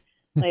lives?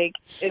 Like,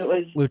 it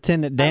was...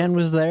 Lieutenant Dan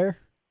was there?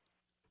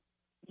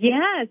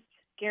 Yes.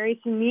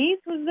 Gary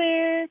Sinise was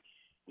there.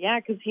 Yeah,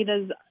 because he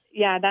does.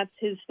 Yeah, that's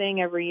his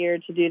thing every year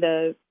to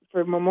do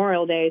for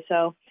Memorial Day.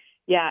 So,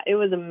 yeah, it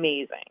was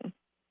amazing.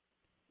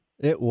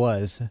 It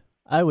was.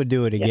 I would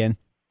do it Yeah. again.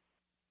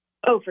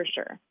 Oh, for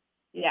sure.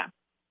 Yeah.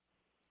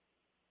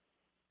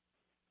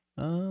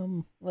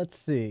 Let's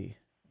see.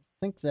 I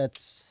think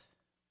that's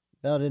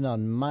about it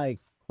on my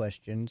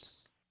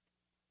questions.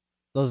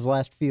 Those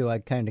last few I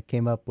kind of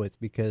came up with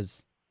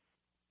because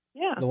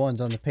Yeah. the ones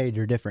on the page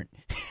are different.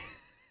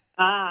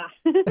 Ah.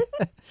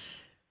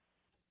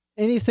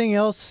 Anything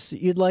else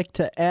you'd like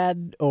to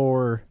add,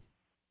 or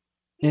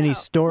any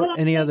Well,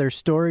 any other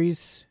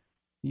stories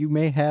you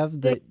may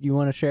have that you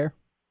want to share?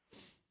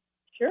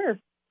 Sure.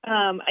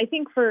 I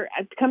think for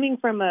coming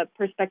from a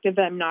perspective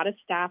that I'm not a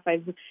staff,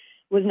 I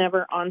was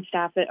never on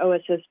staff at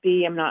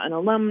OSSB. I'm not an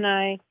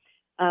alumni.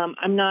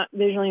 I'm not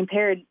visually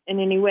impaired in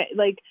any way.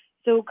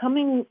 So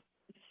coming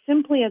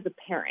simply as a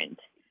parent,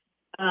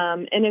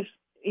 and if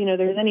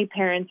there's any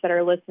parents that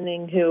are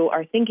listening who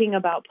are thinking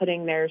about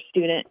putting their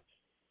student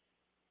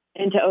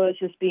into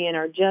OSSB and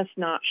are just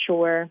not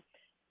sure,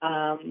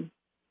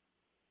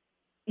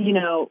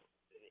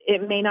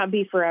 it may not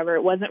be forever.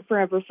 It wasn't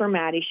forever for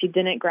Maddie. She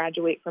didn't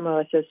graduate from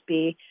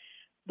OSSB,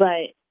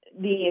 but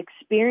the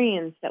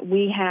experience that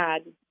we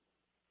had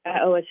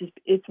at OSSB,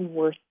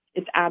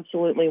 it's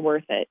absolutely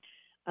worth it.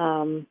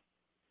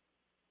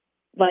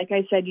 Like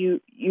I said,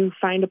 you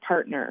find a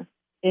partner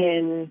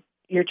in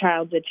your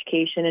child's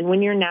education, and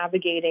when you're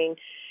navigating,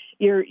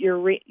 you're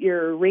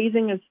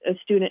raising a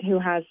student who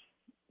has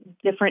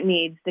different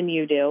needs than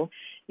you do.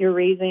 You're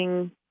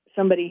raising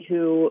somebody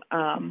who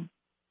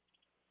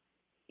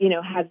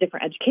has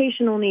different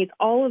educational needs,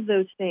 all of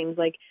those things.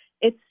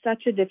 It's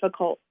such a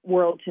difficult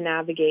world to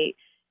navigate.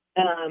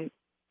 And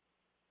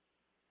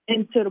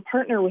so to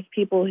partner with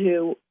people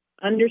who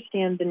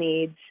understand the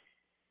needs,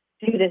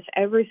 do this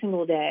every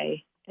single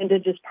day, and to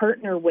just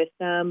partner with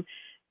them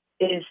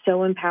is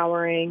so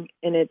empowering.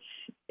 And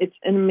it's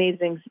an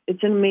amazing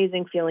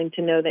feeling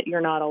to know that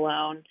you're not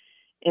alone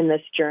in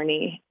this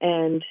journey.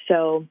 And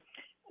so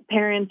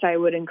parents, I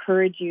would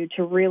encourage you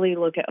to really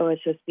look at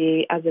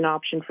OSSB as an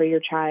option for your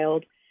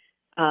child.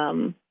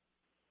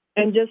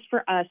 And just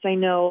for us, I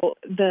know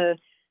the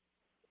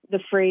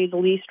phrase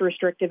least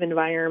restrictive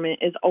environment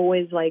is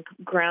always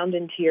ground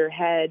into your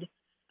head,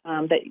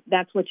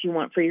 that's what you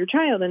want for your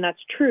child. And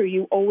that's true.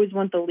 You always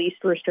want the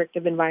least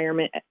restrictive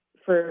environment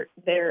for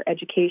their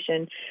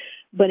education.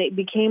 But it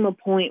became a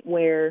point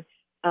where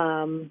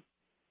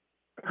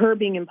her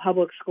being in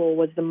public school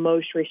was the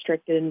most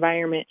restricted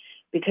environment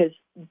because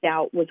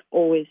doubt was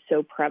always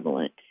so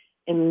prevalent.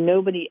 And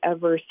nobody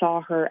ever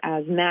saw her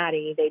as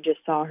Maddie. They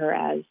just saw her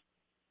as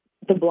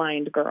the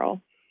blind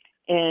girl.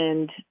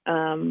 And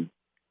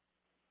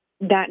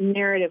that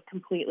narrative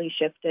completely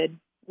shifted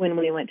when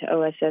we went to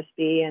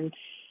OSSB. And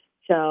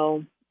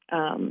so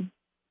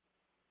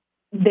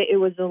it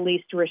was the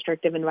least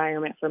restrictive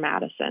environment for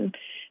Madison.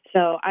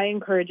 So I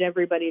encourage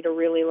everybody to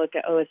really look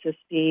at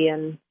OSSB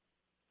and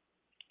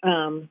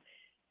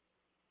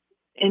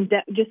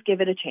just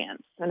give it a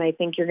chance. And I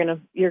think you're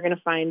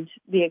gonna find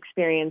the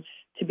experience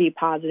to be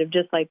positive,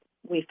 just like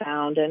we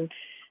found, and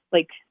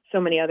like so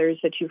many others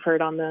that you've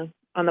heard on the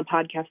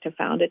podcast have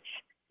found.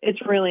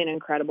 It's really an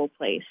incredible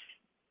place.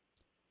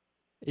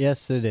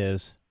 Yes, it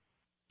is.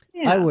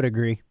 Yeah. I would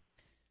agree.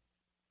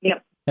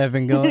 Yep.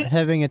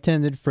 Having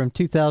attended from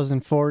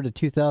 2004 to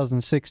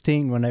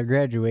 2016 when I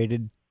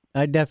graduated,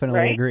 I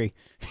definitely agree.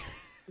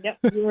 Yep,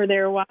 you were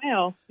there a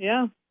while.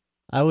 Yeah.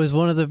 I was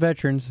one of the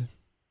veterans.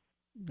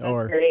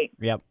 That's great.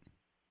 Yep.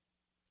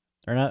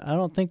 I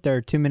don't think there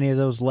are too many of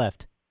those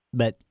left,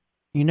 but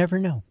you never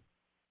know.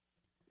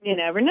 You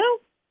never know.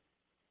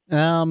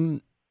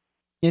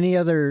 Any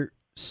other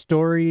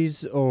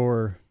stories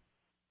or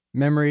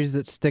memories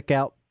that stick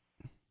out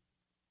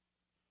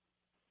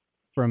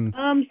from?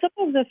 Some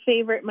of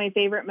my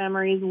favorite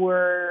memories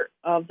were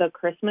of the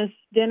Christmas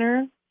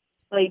dinner,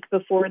 like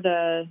before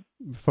the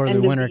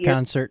winter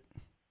concert.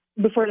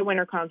 Before the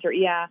winter concert,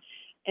 yeah.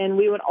 And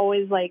we would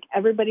always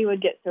everybody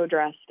would get so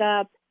dressed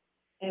up,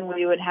 and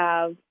we would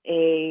have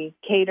a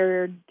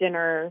catered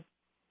dinner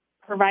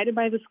provided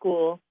by the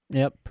school.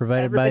 Yep,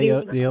 provided by the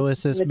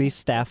OSSB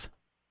staff.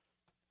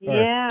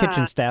 Yeah.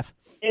 Kitchen staff.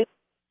 It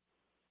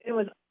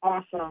was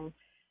awesome.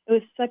 It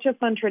was such a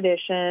fun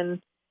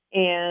tradition,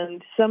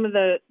 and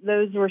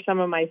those were some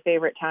of my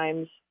favorite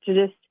times to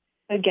just,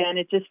 again,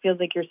 it just feels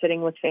like you're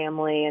sitting with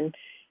family,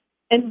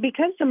 and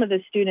because some of the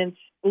students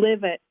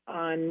live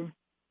on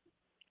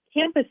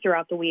campus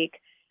throughout the week,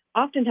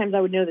 oftentimes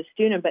I would know the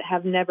student but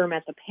have never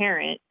met the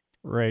parent.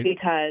 Right.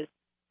 Because,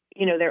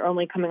 they're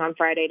only coming on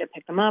Friday to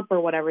pick them up or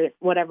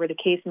whatever the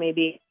case may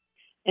be.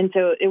 And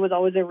so it was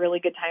always a really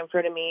good time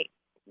for me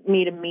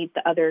to meet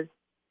the other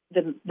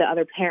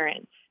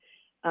parents,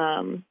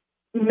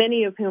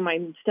 many of whom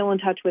I'm still in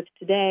touch with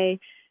today.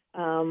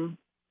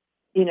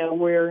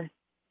 We're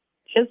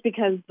just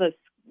because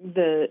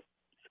the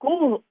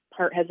school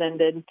part has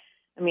ended.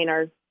 I mean,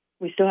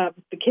 we still have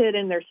the kid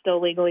and they're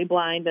still legally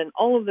blind and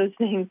all of those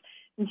things.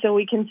 And so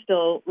we can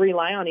still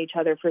rely on each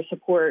other for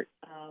support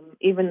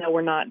even though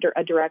we're not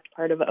a direct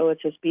part of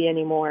OSSB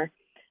anymore.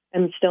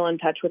 I'm still in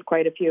touch with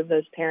quite a few of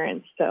those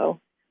parents. So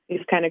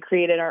we've kind of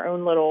created our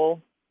own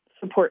little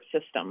support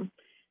system.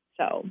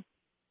 So,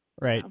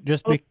 right.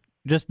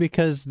 Just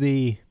because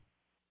the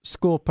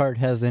school part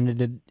has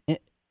ended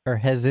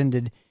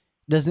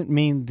doesn't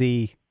mean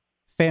the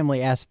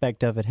family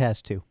aspect of it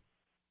has to.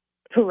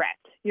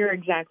 Correct. You're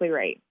exactly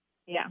right.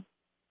 Yeah.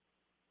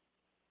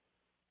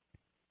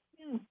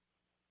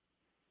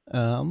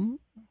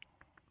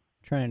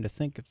 Trying to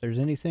think if there's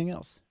anything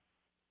else.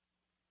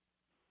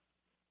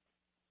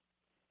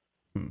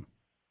 Do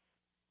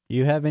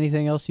you have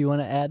anything else you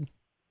want to add?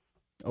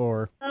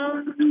 Or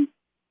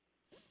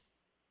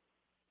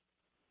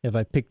have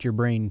I picked your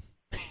brain?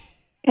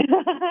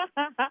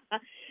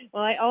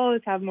 Well, I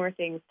always have more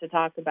things to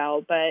talk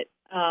about, but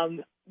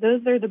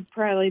those are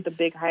probably the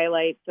big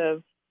highlights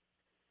of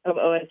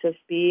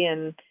OSSB.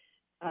 And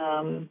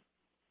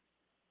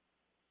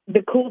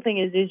the cool thing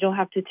is you'll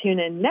have to tune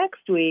in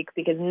next week,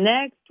 because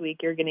next week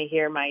you're going to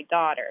hear my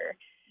daughter,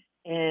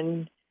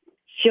 and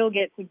she'll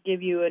get to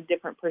give you a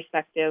different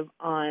perspective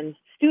on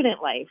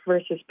student life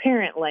versus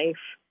parent life,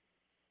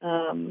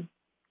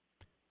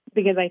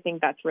 because I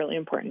think that's really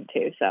important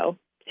too. So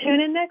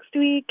tune in next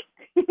week.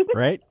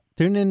 Right.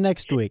 Tune in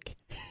next week.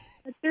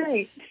 That's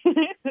right.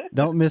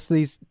 Don't miss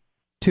these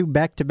 2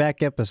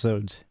 back-to-back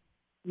episodes.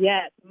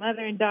 Yes,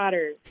 mother and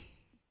daughter.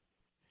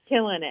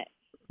 Killing it.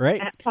 Right.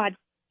 At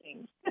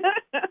podcasting.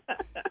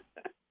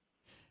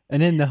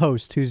 And then the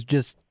host, who's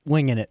just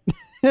winging it.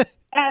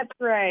 That's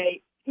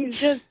right. He's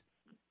just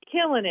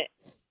killing it.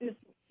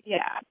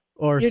 Yeah.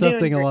 Or You're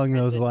something along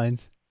those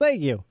lines.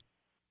 Thank you.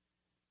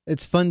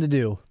 It's fun to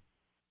do.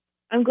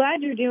 I'm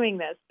glad you're doing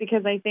this,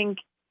 because I think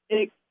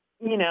it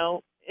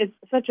is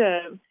such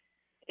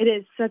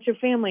a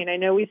family. And I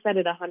know we said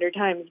it 100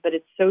 times, but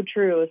it's so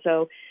true.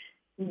 So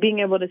being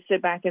able to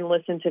sit back and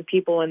listen to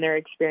people and their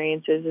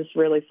experiences is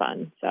really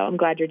fun. So I'm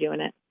glad you're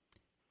doing it.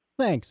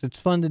 Thanks. It's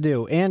fun to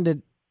do. And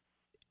it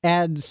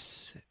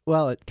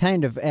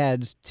kind of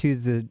adds to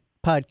the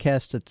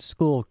podcast that the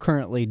school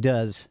currently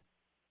does.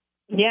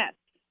 Yes.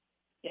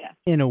 Yeah.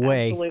 In a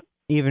way, absolutely.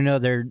 Even though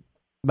they're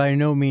by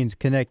no means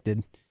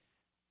connected.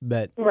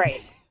 But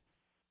right.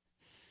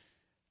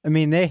 I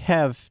mean, they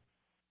have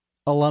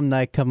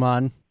alumni come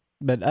on,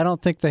 but I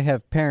don't think they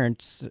have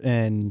parents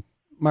and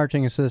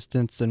marching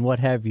assistants and what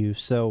have you.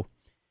 So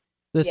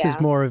this is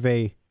more of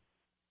a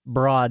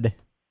broad.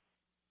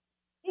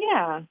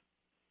 Yeah.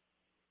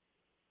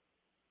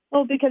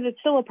 Well, because it's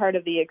still a part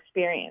of the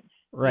experience.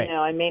 Right.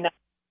 I may not.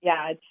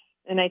 Yeah.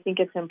 And I think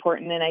it's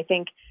important. And I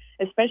think,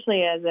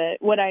 especially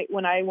when I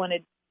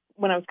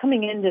was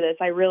coming into this,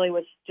 I really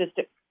was just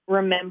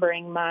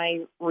remembering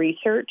my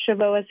research of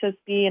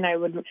OSSB, and I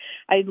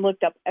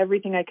looked up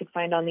everything I could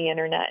find on the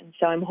internet. And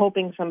so I'm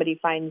hoping somebody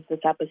finds this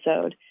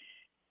episode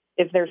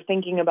if they're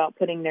thinking about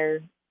putting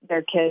their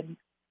kid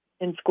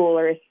in school,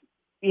 or if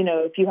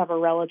you have a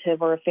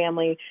relative or a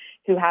family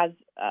who has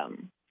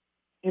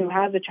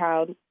a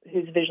child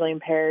who's visually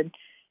impaired,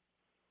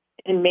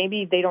 and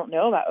maybe they don't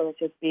know about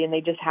OSSB and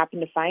they just happen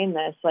to find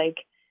this.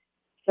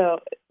 So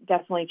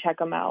definitely check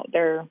them out.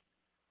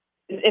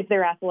 If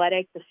they're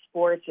athletic, the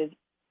sports is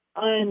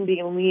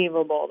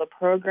unbelievable. The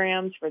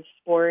programs for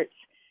sports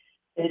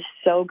is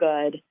so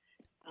good.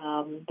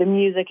 The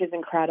music is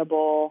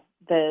incredible.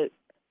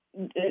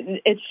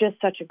 It's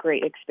just such a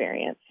great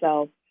experience.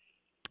 So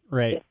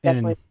right.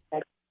 And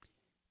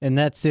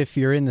that's if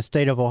you're in the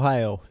state of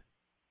Ohio.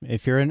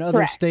 If you're in other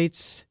Correct.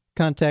 states,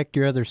 contact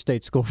your other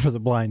state school for the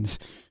blinds.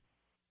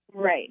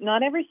 Right.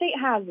 Not every state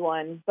has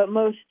one, but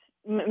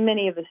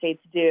many of the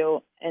states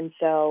do. And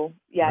so,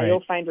 Right.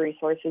 You'll find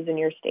resources in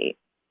your state.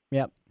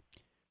 Yep.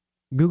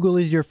 Google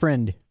is your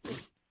friend.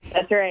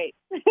 That's right.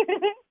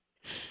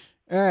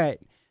 All right.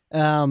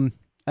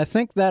 I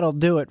think that'll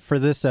do it for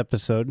this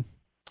episode.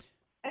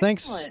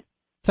 Excellent.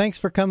 Thanks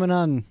for coming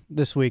on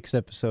this week's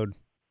episode.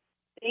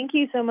 Thank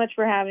you so much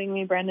for having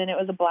me, Brendan. It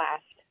was a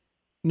blast.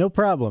 No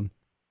problem.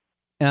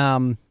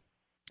 Don't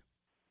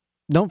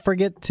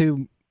forget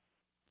to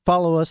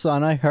follow us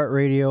on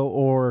iHeartRadio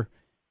or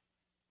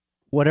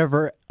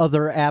whatever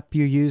other app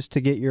you use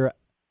to get your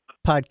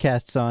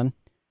podcasts on.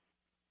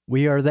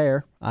 We are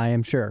there, I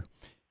am sure.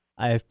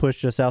 I have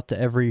pushed us out to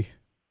every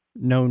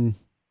known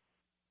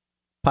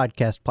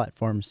podcast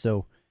platform.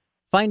 So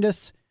find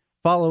us,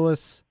 follow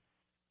us,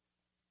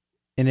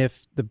 and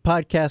if the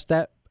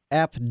podcast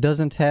app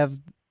doesn't have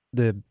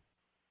the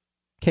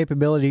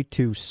capability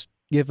to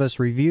give us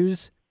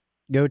reviews,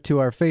 go to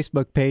our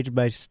Facebook page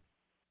by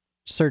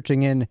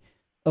searching in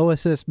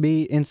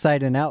OSSB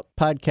Inside and Out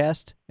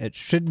Podcast. It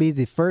should be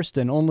the first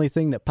and only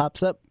thing that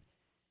pops up,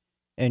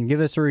 and give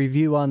us a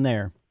review on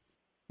there.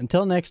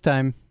 Until next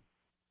time,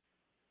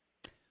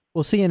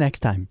 we'll see you next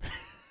time.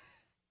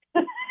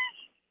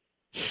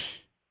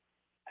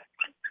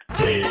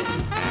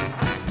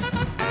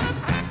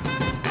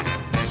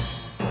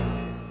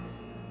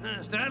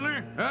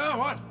 Stadler?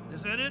 What?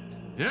 Is that it?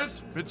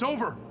 Yes, it's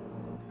over.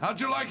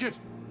 How'd you like it?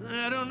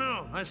 I don't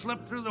know. I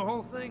slept through the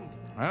whole thing.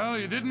 Well,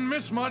 you didn't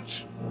miss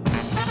much.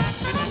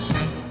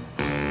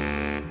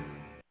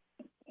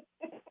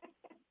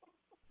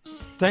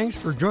 Thanks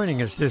for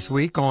joining us this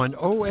week on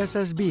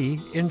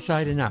OSSB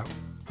Inside and Out.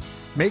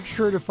 Make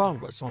sure to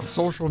follow us on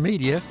social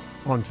media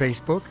on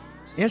Facebook,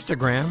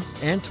 Instagram,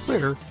 and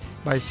Twitter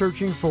by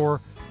searching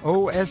for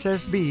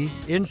OSSB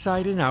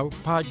Inside and Out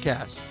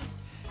Podcast.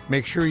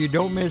 Make sure you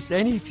don't miss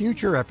any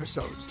future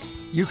episodes.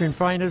 You can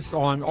find us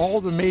on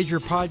all the major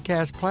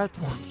podcast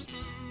platforms.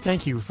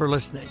 Thank you for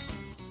listening.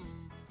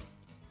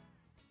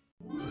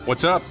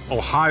 What's up?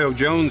 Ohio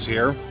Jones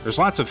here. There's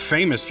lots of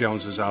famous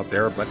Joneses out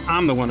there, but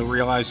I'm the one who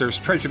realized there's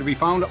treasure to be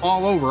found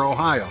all over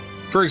Ohio.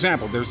 For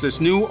example, there's this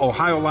new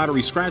Ohio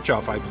Lottery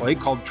scratch-off I play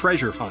called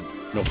Treasure Hunt.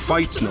 No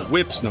fights, no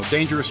whips, no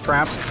dangerous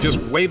traps, just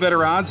way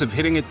better odds of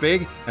hitting it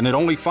big, and at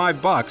only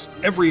 $5,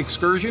 every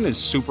excursion is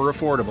super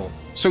affordable.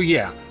 So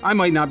yeah, I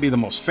might not be the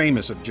most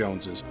famous of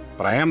Joneses,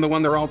 but I am the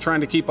one they're all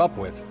trying to keep up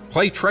with.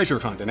 Play Treasure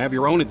Hunt and have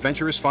your own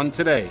adventurous fun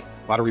today.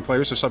 Lottery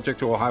players are subject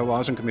to Ohio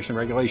laws and commission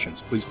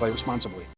regulations. Please play responsibly.